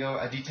scenarios what? can go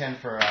a D10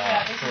 for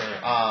Yeah, this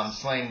is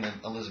slaying the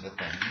Elizabeth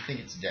thing. You think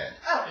it's dead.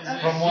 Oh, Is okay.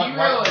 it From what-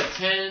 0 to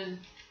 10?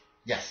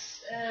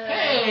 Yes.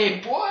 Hey,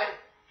 boy.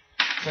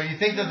 So you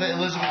think that the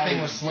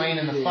Elizabethan was slain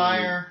in the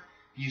fire.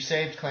 You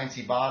saved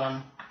Clancy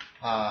Bottom.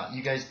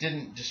 You guys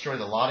didn't destroy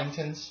the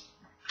Loddingtons.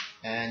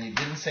 And you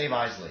didn't save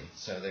Isley.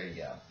 So there you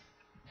go.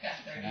 Got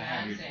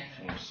 39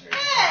 sanity.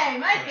 Hey,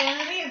 my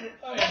sanity is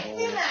at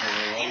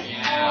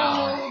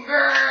 69.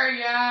 Ogre,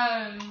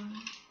 yeah.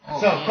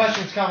 So,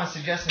 questions, comments,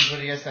 suggestions, what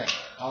do you guys think?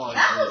 That was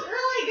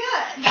really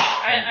good.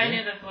 I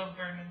knew the globe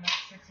burned in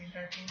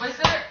 1613. What's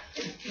there?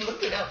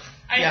 Look it up.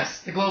 I-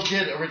 Yes, the globe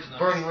did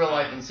burn in real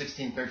life in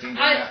 1613.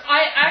 I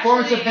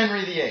Performance of actually.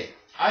 Henry VIII.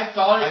 I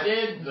thought it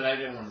did, but I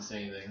didn't want to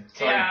say anything.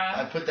 So Yeah.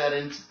 I put that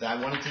in. I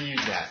wanted to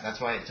use that. That's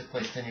why it took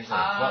place 10 years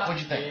later. What would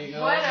you There think? you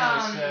go. What,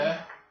 nice,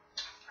 sir.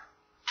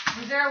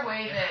 Was there a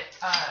way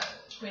that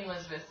Queen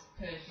Elizabeth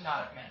could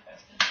not have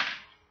manifested?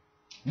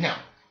 No.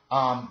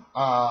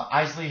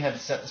 Isley had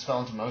set the spell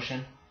into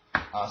motion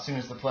as soon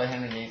as the play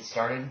Henry VIII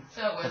started.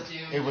 So it was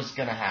doomed. It was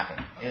going to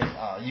happen.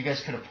 You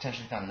guys could have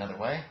potentially found another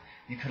way.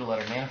 You could have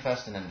let her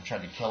manifest and then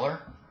tried to kill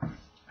her.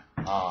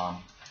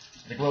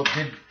 The globe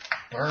did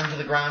burn to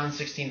the ground in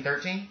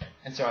 1613,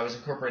 and so I was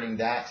incorporating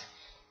that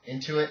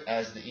into it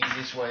as the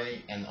easiest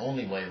way and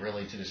only way,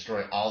 really, to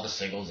destroy all the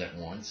sigils at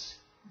once.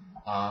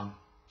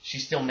 She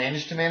still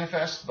managed to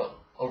manifest, but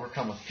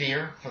overcome with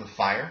fear for the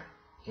fire,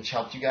 which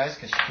helped you guys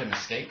because she couldn't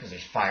escape because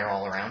there's fire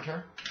all around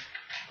her.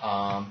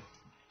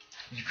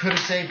 You could have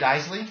saved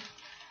Isley.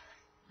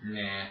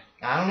 Nah.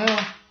 I don't know.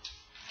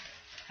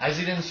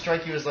 Isley didn't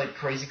strike you as like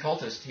crazy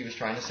cultist. He was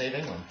trying to save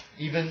England.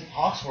 Even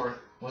Hawksworth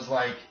was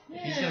like,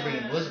 if he's going to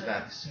bring Elizabeth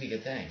back, this would be a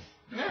good thing.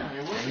 Yeah,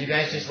 it was. And you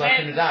guys just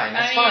left him to die. And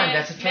that's I fine. mean,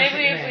 That's a choice maybe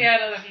that you if we made.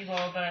 had other people,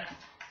 but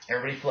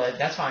Everybody fled.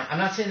 That's fine. I'm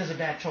not saying there's a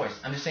bad choice.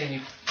 I'm just saying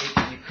you could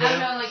I don't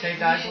know, have like, we saved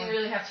didn't Isley.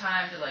 really have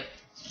time to, like,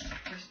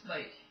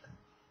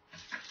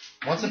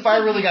 Once the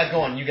fire really got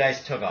going, you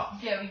guys took off.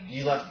 yeah,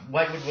 You left.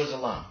 Whitewood was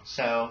alone.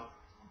 So,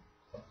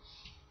 who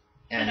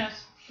and knows?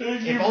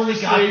 if only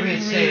Godfrey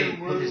had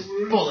saved with his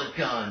bullet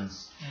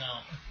guns.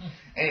 No.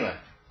 Anyway,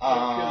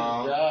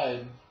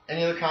 Died.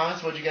 any other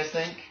comments? What did you guys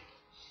think?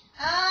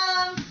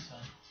 I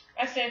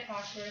saved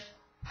Hawksworth.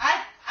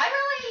 I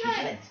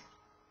really enjoyed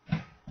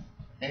it.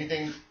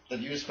 Anything that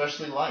you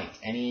especially liked?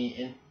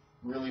 Any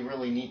really,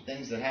 really neat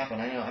things that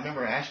happened? I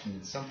remember Ashton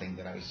did something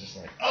that I was just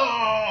like,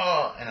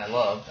 oh, and I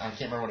loved. I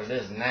can't remember what it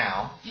is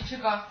now. You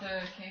took off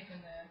the cape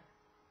and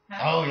the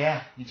hat. Oh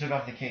yeah, you took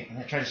off the cape and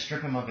I tried to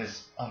strip him of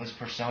his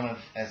persona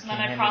as And King then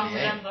I Henry probably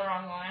VIII. done the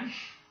wrong line.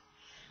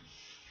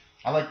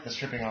 I like the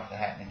stripping off the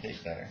hat and the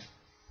cape better.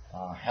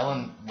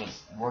 Hellen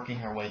was working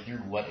her way through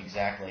what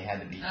exactly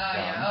had to be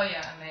done. Oh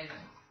yeah,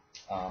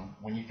 amazing.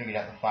 When you figured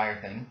out the fire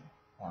thing,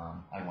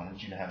 I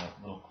wanted you to have a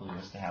little clue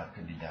as to how it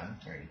could be done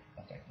very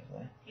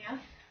effectively. Yeah.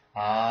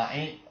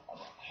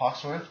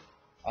 Hawksworth,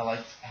 I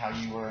liked how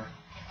you were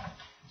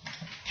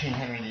King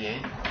Henry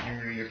VIII. You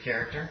were your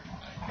character.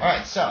 All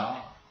right, so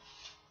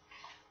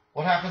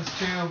what happens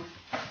to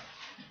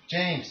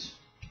James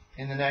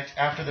in the next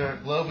after the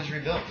globe is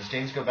rebuilt? Does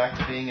James go back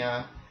to being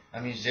a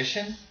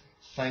musician,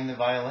 playing the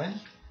violin?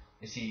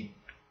 Is he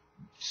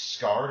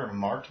scarred or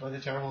marked by the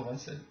terrible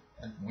events and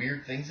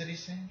weird things that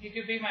he's saying? You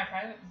could be my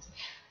private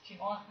if you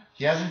want.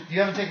 You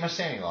haven't taken much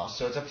sanity loss,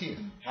 so it's up to you.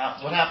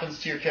 What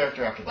happens to your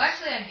character after this? Well,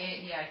 actually, I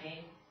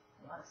gained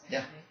a lot of sanity.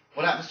 Yeah.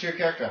 What happens to your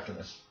character after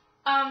this?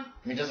 Um, I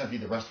mean, it doesn't have to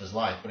be the rest of his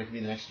life, but it could be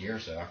the next year or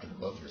so after the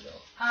globe's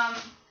rebuilt.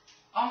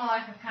 all my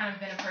life I've kind of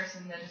been a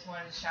person that just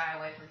wanted to shy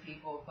away from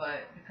people, but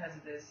because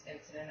of this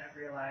incident, I've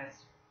realized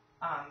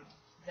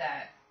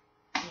that,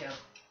 you know,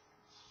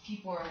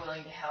 people are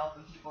willing to help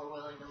and people are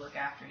willing to look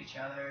after each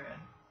other,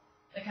 and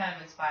it kind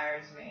of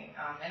inspires me.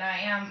 And I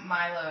am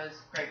Milo's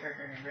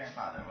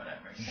great-great-great-grandfather,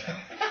 whatever, so.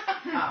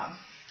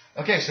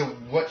 Okay, so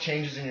what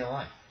changes in your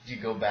life? Do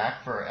you go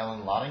back for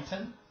Ellen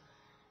Loddington?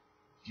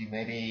 Do you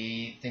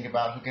maybe think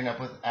about hooking up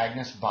with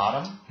Agnes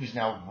Bottom, who's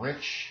now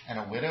rich and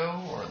a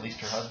widow, or at least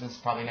her husband's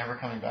probably never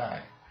coming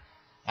back?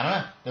 I don't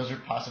know. Those are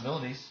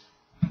possibilities.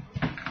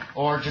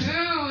 Or just...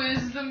 Who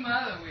is the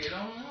mother? We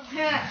don't know.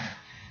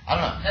 I don't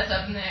know. That's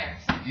up in the air.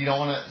 You don't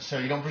want to... So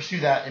you don't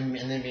pursue that in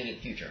the immediate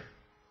future.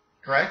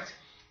 Correct?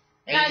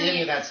 Not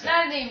Any of that stuff.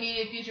 not in the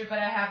immediate future, but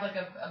I have like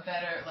a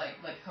better like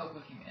hope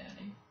with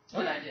humanity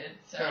than I did.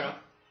 So. Fair enough.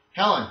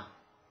 Helen,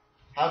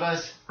 how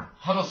does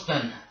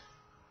Huddleston...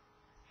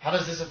 How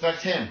does this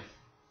affect him?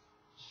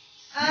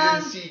 You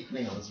didn't see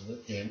Queen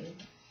Elizabeth, damn it.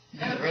 You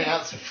ran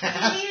out so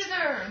fast.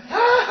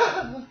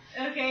 Either.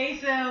 Okay,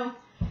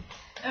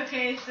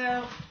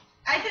 so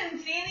I didn't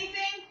see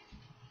anything.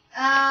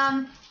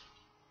 I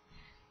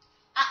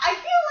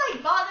feel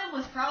like Bottom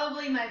was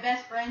probably my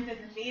best friend in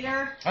the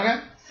theater. Okay.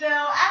 So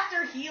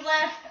after he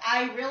left,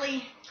 I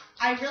really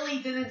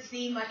didn't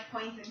see much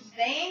point in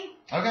staying.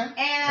 Okay. Fair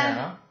And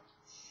enough.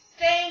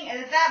 staying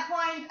at that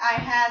point, I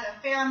had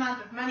a fair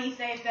amount of money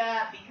saved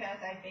up because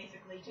I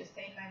basically just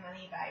saved my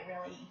money by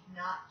really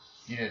not.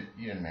 You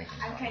didn't make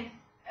any I'm money. kind.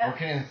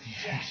 Working in the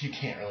theater, you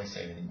can't really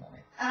save any money.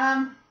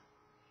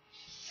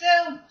 So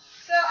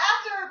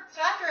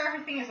after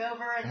everything is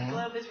over and the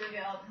globe is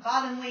revealed,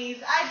 Bottom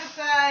leaves, I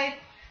decide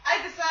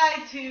I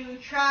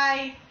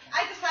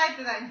decide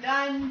that I'm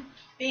done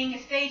being a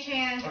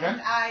stagehand, Okay.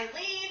 and I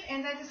leave,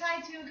 and I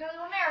decide to go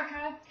to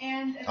America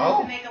and attempt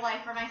Oh. to make a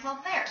life for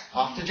myself there.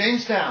 Off to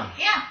Jamestown.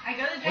 Yeah, I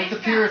go to Jamestown. With the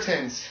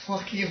Puritans.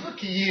 Lucky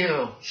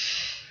you.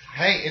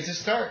 Hey, it's a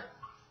start.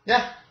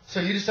 Yeah. So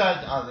you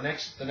decide the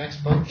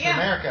next boat to Yeah.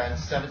 America in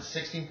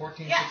 16,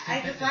 14, Yeah, 16,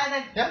 I 15. decide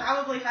I'd Yeah.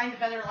 probably find a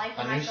better life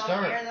for A new myself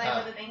start. here than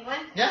I would in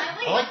England. Yeah, and I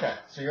leave. I like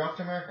that. So you're off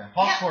to America.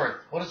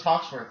 Hawksworth. What does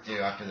Hawksworth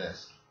do after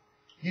this?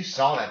 You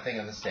saw that thing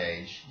on the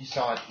stage. You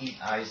saw it eat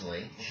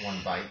Isley with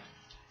one bite.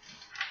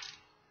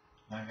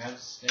 I gotta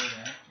stay an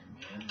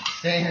actor, man.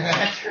 Staying an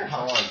actor. That's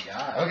all I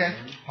got. Okay.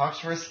 Man.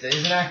 Hawksworth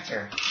stays an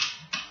actor.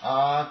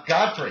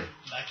 Godfrey.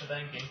 Back to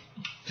banking.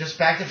 Just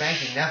back to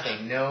banking.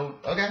 Nothing. No.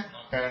 Okay.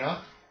 Fair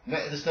enough.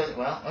 No, this doesn't.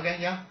 Well. Okay.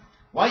 Yeah.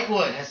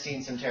 Whitewood has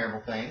seen some terrible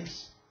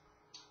things.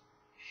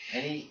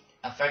 Any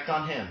effect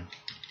on him?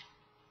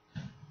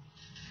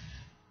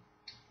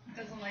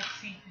 Doesn't like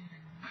seafood.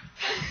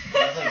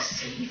 That's like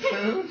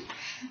seafood.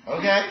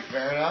 Okay.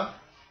 Fair enough.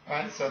 All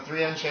right. So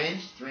 3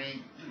 unchanged.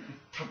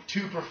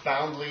 2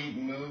 profoundly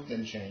moved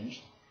and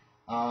changed.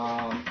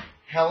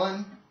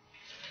 Hellen.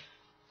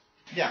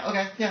 Yeah.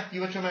 Okay. Yeah.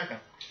 You went to America.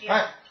 Yeah. All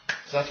right.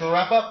 So that's where we'll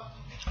wrap up.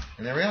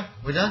 And there we go.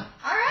 We're done.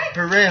 All right.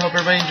 Hooray. Hope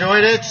everybody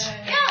enjoyed it.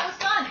 Yeah, it was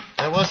fun.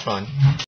 That was fun.